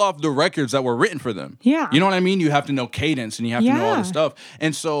can pull off the records that were written for them. Yeah. You know what I mean? You have to know cadence and you have to know all Yeah. this stuff.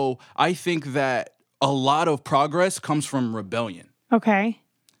 And so I think that a lot of progress comes from rebellion. Okay.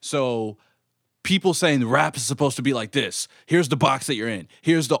 So people saying rap is supposed to be like this. Here's the box that you're in.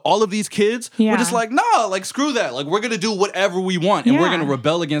 Here's all of these kids. Yeah. We're just like, nah, like screw that. Like we're going to do whatever we want and we're Yeah. going to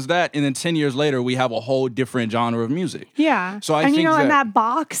rebel against that. And then 10 years later, we have a whole different genre of music. Yeah. So I and think you know, and that- that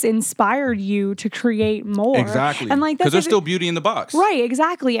box inspired you to create more. Exactly. And like, Because that's there's still beauty in the box. right,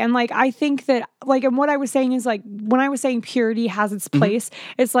 exactly. And like, I think that like, and what I was saying is like, when I was saying purity has its Mm-hmm. place,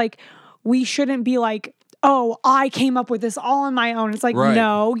 it's like, we shouldn't be like, oh, I came up with this all on my own. It's like, Right.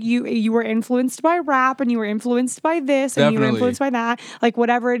 no, you were influenced by rap and you were influenced by this and you were Definitely. influenced by that. Like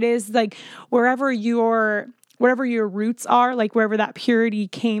whatever it is, like wherever your roots are, like wherever that purity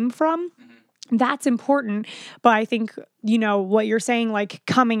came from, that's important. But I think, you know, what you're saying, like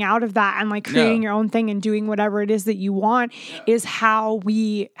coming out of that and like creating Yeah. your own thing and doing whatever it is that you want is how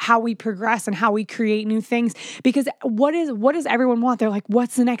we progress and how we create new things. Because what does everyone want? They're like,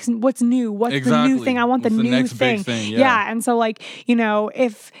 what's the next, what's new? What's the new Exactly. thing? I want What's the the new next thing. big thing? Yeah. Yeah. And so like, you know,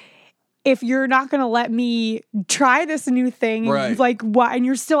 if you're not going to let me try this new thing, Right. like what, and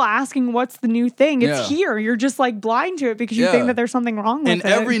you're still asking what's the new thing, it's Yeah. here. You're just like blind to it because you Yeah. think that there's something wrong with And it.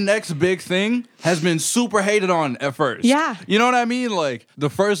 every next big thing has been super hated on at first. Yeah. You know what I mean? Like the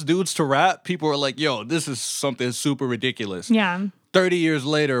first dudes to rap, people were like, yo, this is something super ridiculous. Yeah. 30 years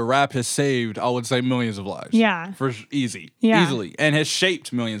later, rap has saved, I would say, millions of lives. Yeah. Yeah. Easily. And has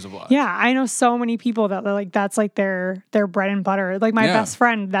shaped millions of lives. Yeah, I know so many people that like that's like their bread and butter. Like my Yeah. best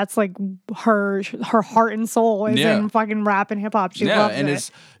friend, that's like her heart and soul is Yeah. in fucking rap and hip hop. She Yeah, loves and it.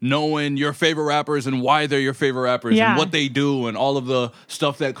 it's knowing your favorite rappers and why they're your favorite rappers Yeah. and what they do and all of the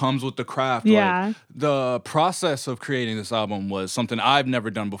stuff that comes with the craft. Yeah. Like, the process of creating this album was something I've never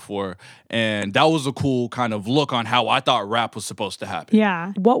done before. And that was a cool kind of look on how I thought rap was supposed to happen.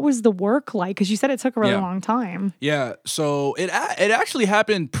 Yeah. What was the work like? Because you said it took a really Yeah. long time. Yeah, so it actually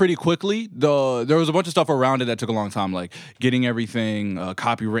happened pretty quickly. There was a bunch of stuff around it that took a long time, like getting everything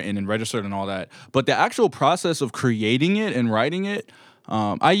copywritten and registered and all that. But the actual process of creating it and writing it,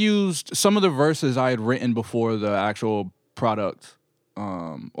 I used some of the verses I had written before the actual product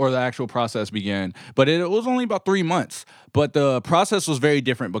or the actual process began. But it was only about 3 months. But the process was very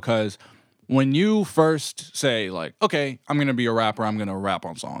different because when you first say, like, okay, I'm going to be a rapper, I'm going to rap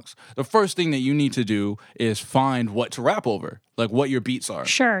on songs, the first thing that you need to do is find what to rap over, like what your beats are.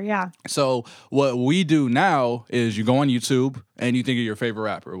 Sure, yeah. So what we do now is you go on YouTube and you think of your favorite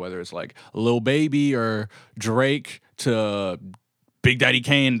rapper, whether it's like Lil Baby or Drake to Big Daddy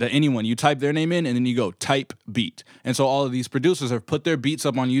Kane to anyone. You type their name in and then you go type beat. And so all of these producers have put their beats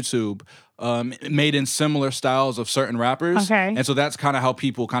up on YouTube, made in similar styles of certain rappers. Okay. And so that's kind of how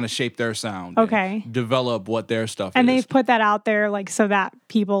people kind of shape their sound. Okay. And develop what their stuff And is. they've put that out there like so that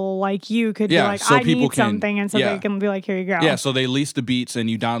people like you could Yeah, be like, so I people need can- something, and so yeah. they can be like, here you go. Yeah, so they lease the beats and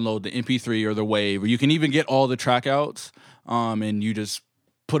you download the MP3 or the WAV, or you can even get all the track outs, and you just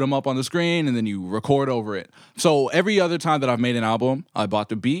put them up on the screen, and then you record over it. So every other time that I've made an album, I bought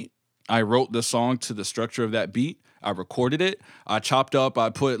the beat, I wrote the song to the structure of that beat, I recorded it, I chopped up, I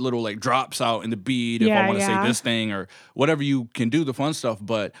put little like drops out in the beat if I want to say this thing or whatever you can do, the fun stuff.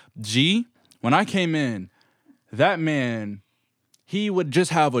 But G, when I came in, that man, he would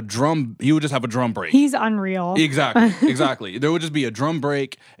just have a drum break. He's unreal. Exactly. There would just be a drum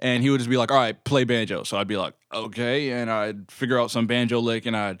break, and he would just be like, all right, play banjo. So I'd be like, okay, and I'd figure out some banjo lick,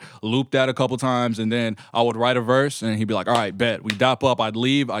 and I'd loop that a couple times, and then I would write a verse, and he'd be like, all right, bet. We'd dap up, I'd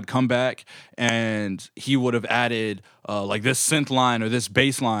leave, I'd come back, and he would have added like this synth line or this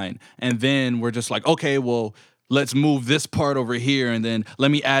bass line, and then we're just like, okay, well, let's move this part over here, and then let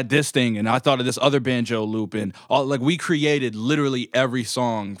me add this thing. And I thought of this other banjo loop, and we created literally every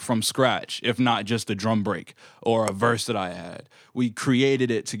song from scratch, if not just a drum break or a verse that I had. We created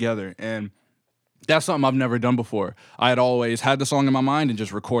it together, and that's something I've never done before. I had always had the song in my mind and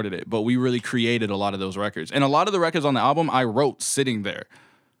just recorded it, but we really created a lot of those records. And a lot of the records on the album I wrote sitting there.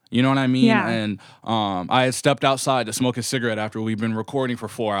 You know what I mean? Yeah. And I had stepped outside to smoke a cigarette after we've been recording for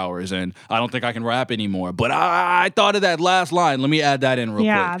 4 hours, and I don't think I can rap anymore. But I thought of that last line. Let me add that in real quick.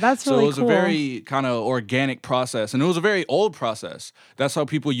 Yeah, that's really cool. So it was a very kind of organic process, and it was a very old process. That's how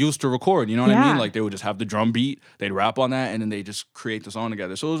people used to record. You know what I mean? Like they would just have the drum beat, they'd rap on that, and then they just create the song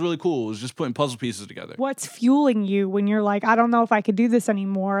together. So it was really cool. It was just putting puzzle pieces together. What's fueling you when you're like, I don't know if I could do this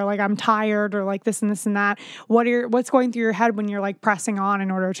anymore? Like I'm tired, or like this and this and that. What's going through your head when you're like pressing on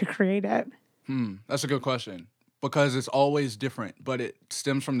in order to create it? That's a good question, because it's always different, but it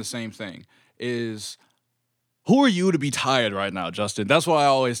stems from the same thing. Is who are you to be tired right now, Justin? That's what I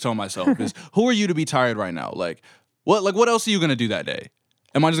always tell myself is who are you to be tired right now? What else are you gonna do that day?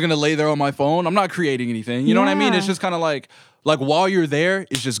 Am I just gonna lay there on my phone? I'm not creating anything. You know what I mean? It's just kind of like while you're there,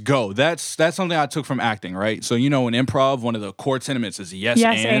 it's just go. That's something I took from acting, right? So in improv, one of the core tenements is yes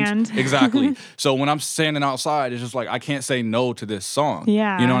and. Exactly. So when I'm standing outside, it's just like I can't say no to this song.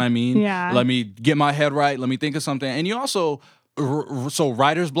 Yeah. You know what I mean? Yeah. Let me get my head right. Let me think of something. And you also so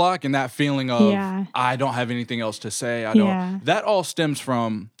writer's block and that feeling of I don't have anything else to say. That all stems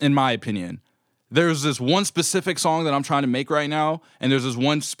from, in my opinion, there's this one specific song that I'm trying to make right now, and there's this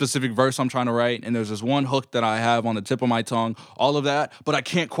one specific verse I'm trying to write, and there's this one hook that I have on the tip of my tongue, all of that, but I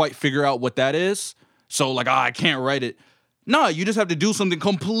can't quite figure out what that is. So I can't write it. No, you just have to do something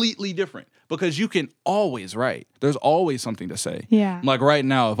completely different, because you can always write. There's always something to say. Yeah. Like right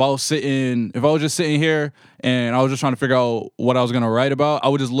now, if I was just sitting here and I was just trying to figure out what I was gonna write about, I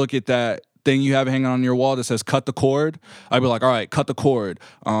would just look at that thing you have hanging on your wall that says cut the cord. I'd be like, all right, cut the cord.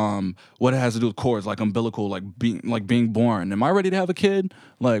 What it has to do with cords, like umbilical, like being born. Am I ready to have a kid?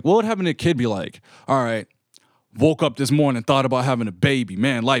 Like, what would having a kid be like? All right, woke up this morning, thought about having a baby.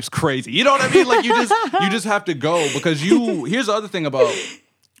 Man, life's crazy. You know what I mean? Like you just have to go, because here's the other thing about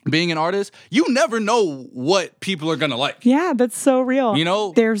being an artist, you never know what people are gonna like. Yeah, that's so real.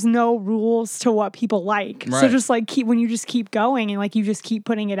 There's no rules to what people like. Right. So just when you just keep going and you just keep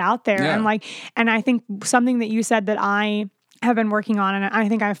putting it out there. Yeah. And I think something that you said that I have been working on, and I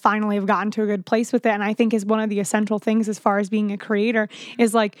think I finally have gotten to a good place with it, and I think is one of the essential things as far as being a creator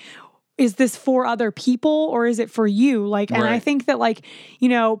is this for other people or is it for you? And I think that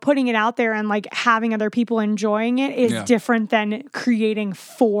putting it out there and having other people enjoying it is different than creating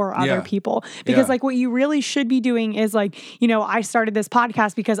for other people. Because what you really should be doing is I started this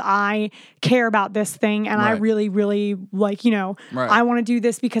podcast because I care about this thing and I really, really I want to do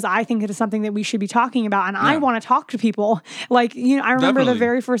this because I think it is something that we should be talking about, and I want to talk to people. I remember the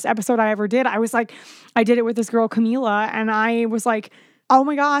very first episode I ever did, I did it with this girl, Camila, and I was like, oh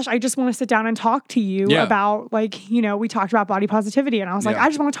my gosh, I just want to sit down and talk to you about we talked about body positivity, and I was like, I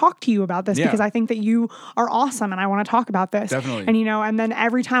just want to talk to you about this because I think that you are awesome and I want to talk about this. Definitely. And and then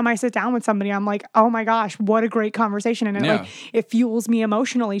every time I sit down with somebody, I'm like, oh my gosh, what a great conversation. And it fuels me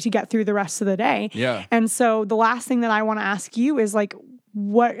emotionally to get through the rest of the day. Yeah. And so the last thing that I want to ask you is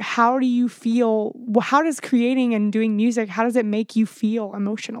how do you feel? How does creating and doing music, how does it make you feel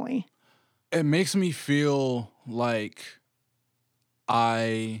emotionally? It makes me feel like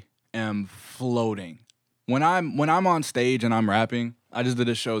I am floating. When I'm on stage and I'm rapping, I just did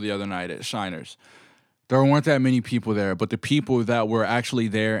a show the other night at Shiners. There weren't that many people there, but the people that were actually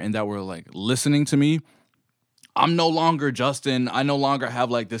there and that were listening to me, I'm no longer Justin. I no longer have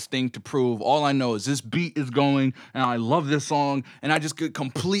this thing to prove. All I know is this beat is going and I love this song, and I just get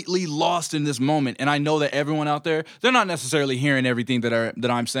completely lost in this moment. And I know that everyone out there, they're not necessarily hearing everything that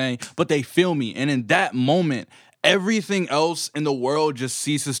I'm saying, but they feel me. And in that moment, everything else in the world just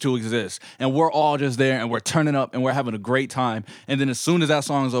ceases to exist. And we're all just there and we're turning up and we're having a great time. And then as soon as that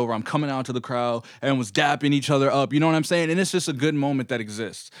song is over, I'm coming out to the crowd and was dapping each other up. You know what I'm saying? And it's just a good moment that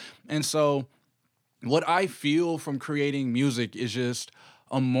exists. And so what I feel from creating music is just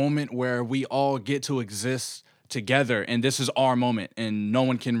a moment where we all get to exist together. And this is our moment. And no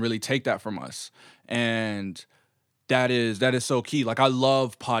one can really take that from us. And that is so key. Like, I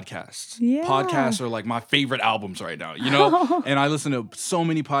love podcasts. Yeah. Podcasts are like my favorite albums right now, you know? And I listen to so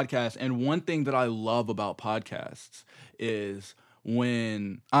many podcasts. And one thing that I love about podcasts is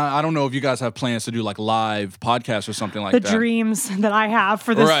when I don't know if you guys have plans to do like live podcasts or something like the that. dreams that I have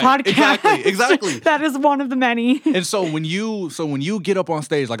for this Right, podcast. exactly. That is one of the many. And so when you get up on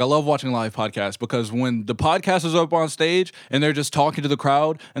stage, like, I love watching live podcasts, because when the podcasters are up on stage and they're just talking to the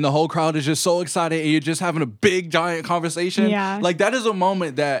crowd and the whole crowd is just so excited and you're just having a big giant conversation, like, that is a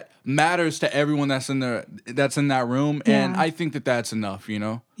moment that matters to everyone that's in that room. Yeah. And I think that that's enough, you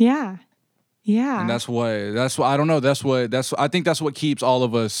know? Yeah. Yeah. And that's what I don't know. I think that's what keeps all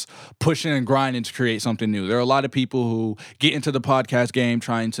of us pushing and grinding to create something new. There are a lot of people who get into the podcast game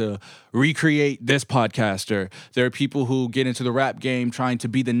trying to recreate this podcaster. There are people who get into the rap game trying to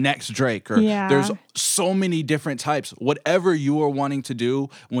be the next Drake. Or there's so many different types. Whatever you are wanting to do,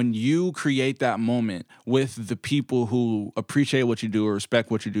 when you create that moment with the people who appreciate what you do or respect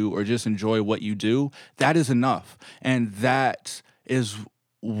what you do or just enjoy what you do, that is enough. And that is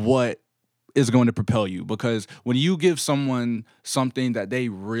what is going to propel you, because when you give someone something that they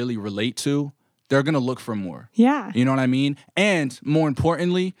really relate to, they're going to look for more. Yeah. You know what I mean? And more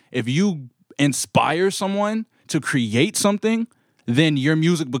importantly, if you inspire someone to create something, then your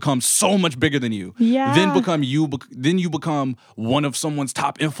music becomes so much bigger than you. Yeah. Then you become one of someone's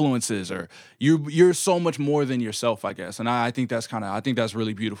top influences, or you're so much more than yourself, I guess. And I think that's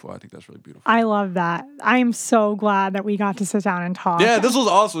really beautiful. I love that. I am so glad that we got to sit down and talk. Yeah, this was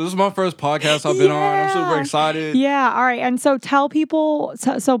awesome. This is my first podcast I've been on. I'm super excited. Yeah. All right. And so tell people,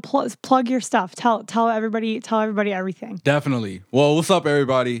 plug your stuff. Tell everybody everything. Definitely. Well, what's up,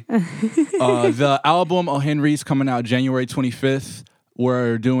 everybody? The album O. Henry's coming out January 25th.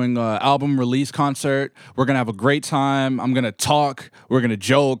 We're doing an album release concert. We're going to have a great time. I'm going to talk. We're going to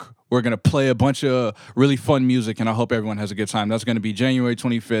joke. We're going to play a bunch of really fun music, and I hope everyone has a good time. That's going to be January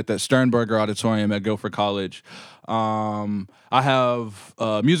 25th at Sternberger Auditorium at Guilford College. I have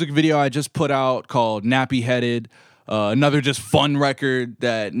a music video I just put out called Nappy Headed. Another just fun record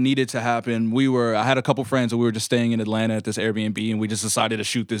that needed to happen. I had a couple friends, and we were just staying in Atlanta at this Airbnb, and we just decided to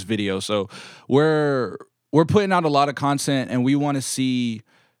shoot this video. So we're putting out a lot of content, and we want to see,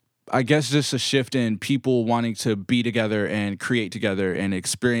 I guess, just a shift in people wanting to be together and create together and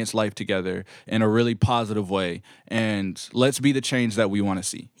experience life together in a really positive way. And let's be the change that we want to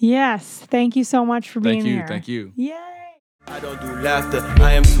see. Yes. Thank you so much for being here. Thank you. Yay. I don't do laughter,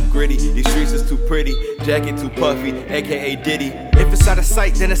 I am too gritty. These streets is too pretty, jacket too puffy, aka Diddy. If it's out of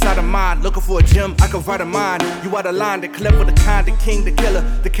sight, then it's out of mind. Looking for a gem, I can write a mind. You out of line, the clever, the kind, the king, the killer.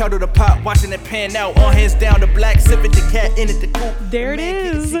 The kettle, the pot, watching it pan out. All hands down, the black, sipping the cat in it, the coop. There it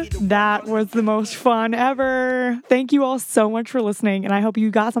is. That was the most fun ever. Thank you all so much for listening, and I hope you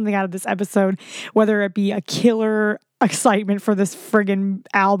got something out of this episode, whether it be a killer excitement for this friggin'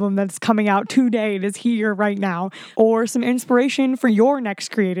 album that's coming out today. It is here right now. Or some inspiration for your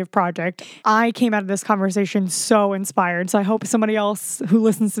next creative project. I came out of this conversation so inspired. So I hope somebody else who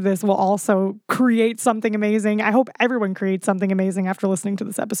listens to this will also create something amazing. I hope everyone creates something amazing after listening to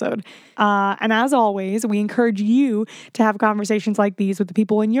this episode. And as always, we encourage you to have conversations like these with the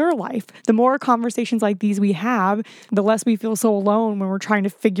people in your life. The more conversations like these we have, the less we feel so alone when we're trying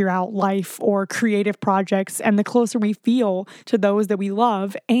to figure out life or creative projects, and the closer we feel to those that we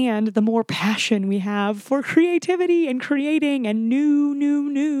love, and the more passion we have for creativity and creating and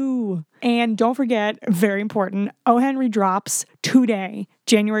new. And don't forget, very important, O. Henry drops today,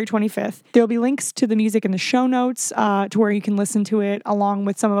 January 25th. There'll be links to the music in the show notes to where you can listen to it, along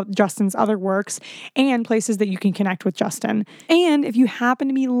with some of Justin's other works and places that you can connect with Justin. And if you happen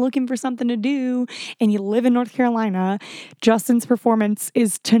to be looking for something to do and you live in North Carolina, Justin's performance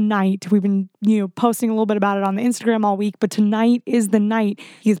is tonight. We've been, posting a little bit about it on the Instagram all week, but tonight is the night.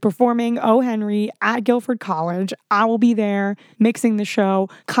 He's performing O. Henry at Guilford College. I will be there mixing the show.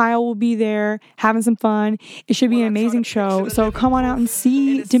 Kyle will be there having some fun. It should be an amazing show. So come on out and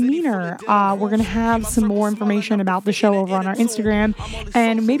see Demeanor. We're going to have some more information about the show over on our Instagram,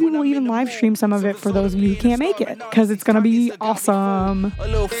 and maybe we'll even live stream some of it for those of you who can't make it, because it's going to be awesome. A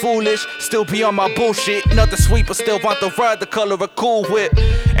little foolish, still be on my bullshit. Nothing sweet, but still want the ride, the color of Cool Whip.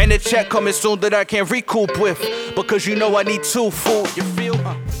 And the check coming soon that I can recoup with, because I need 2 food, you feel?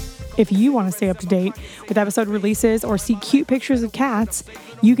 If you want to stay up to date with episode releases or see cute pictures of cats,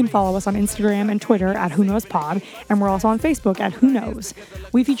 you can follow us on Instagram and Twitter at Who Knows Pod, and we're also on Facebook at Who Knows.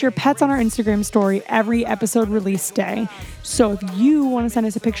 We feature pets on our Instagram story every episode release day. So if you want to send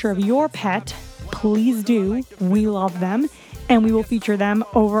us a picture of your pet, please do. We love them, and we will feature them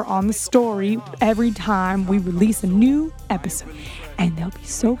over on the story every time we release a new episode. And they'll be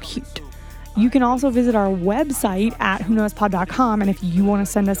so cute. You can also visit our website at whoknowspod.com, and if you want to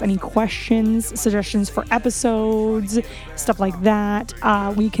send us any questions, suggestions for episodes, stuff like that,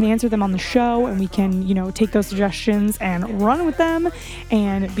 we can answer them on the show, and we can, take those suggestions and run with them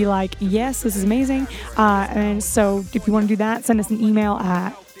and be like, yes, this is amazing. And so if you want to do that, send us an email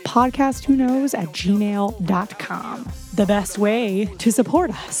at podcastwhoknows@gmail.com. The best way to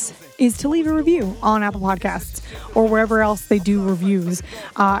support us is to leave a review on Apple Podcasts or wherever else they do reviews.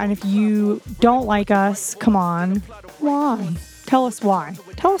 And if you don't like us, come on, why? Tell us why.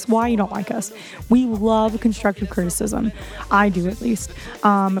 Tell us why you don't like us. We love constructive criticism. I do, at least.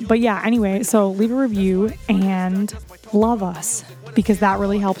 But yeah, anyway, so leave a review and love us, because that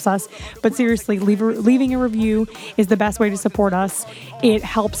really helps us. But seriously, leaving a review is the best way to support us. It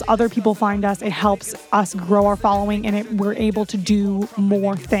helps other people find us. It helps us grow our following, and we're able to do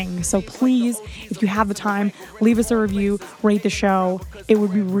more things. So please, if you have the time, leave us a review, rate the show. It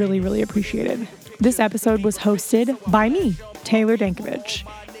would be really, really appreciated. This episode was hosted by me, Taylor Dankovich.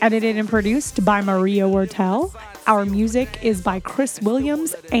 Edited and produced by Maria Wertel. Our music is by Chris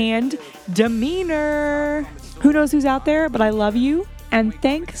Williams and Demeanor. Who knows who's out there, but I love you, and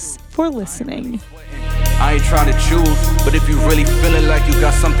thanks for listening. I ain't trying to choose, but if you really feeling like you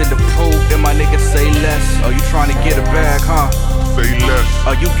got something to prove, then my nigga say less. Oh, you trying to get a bag, huh? Say less.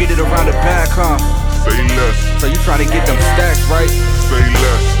 Oh, you get it around the back, huh? Say less. So you trying to get them stacks, right? Say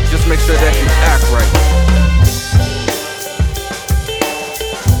less. Just make sure that you act right.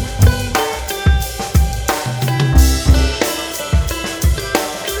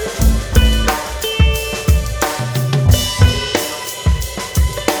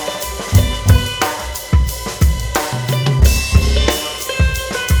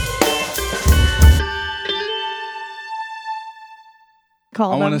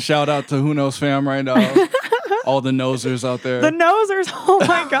 I want to shout out to Who Knows fam right now. All the nosers out there. The nosers. Oh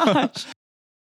my gosh.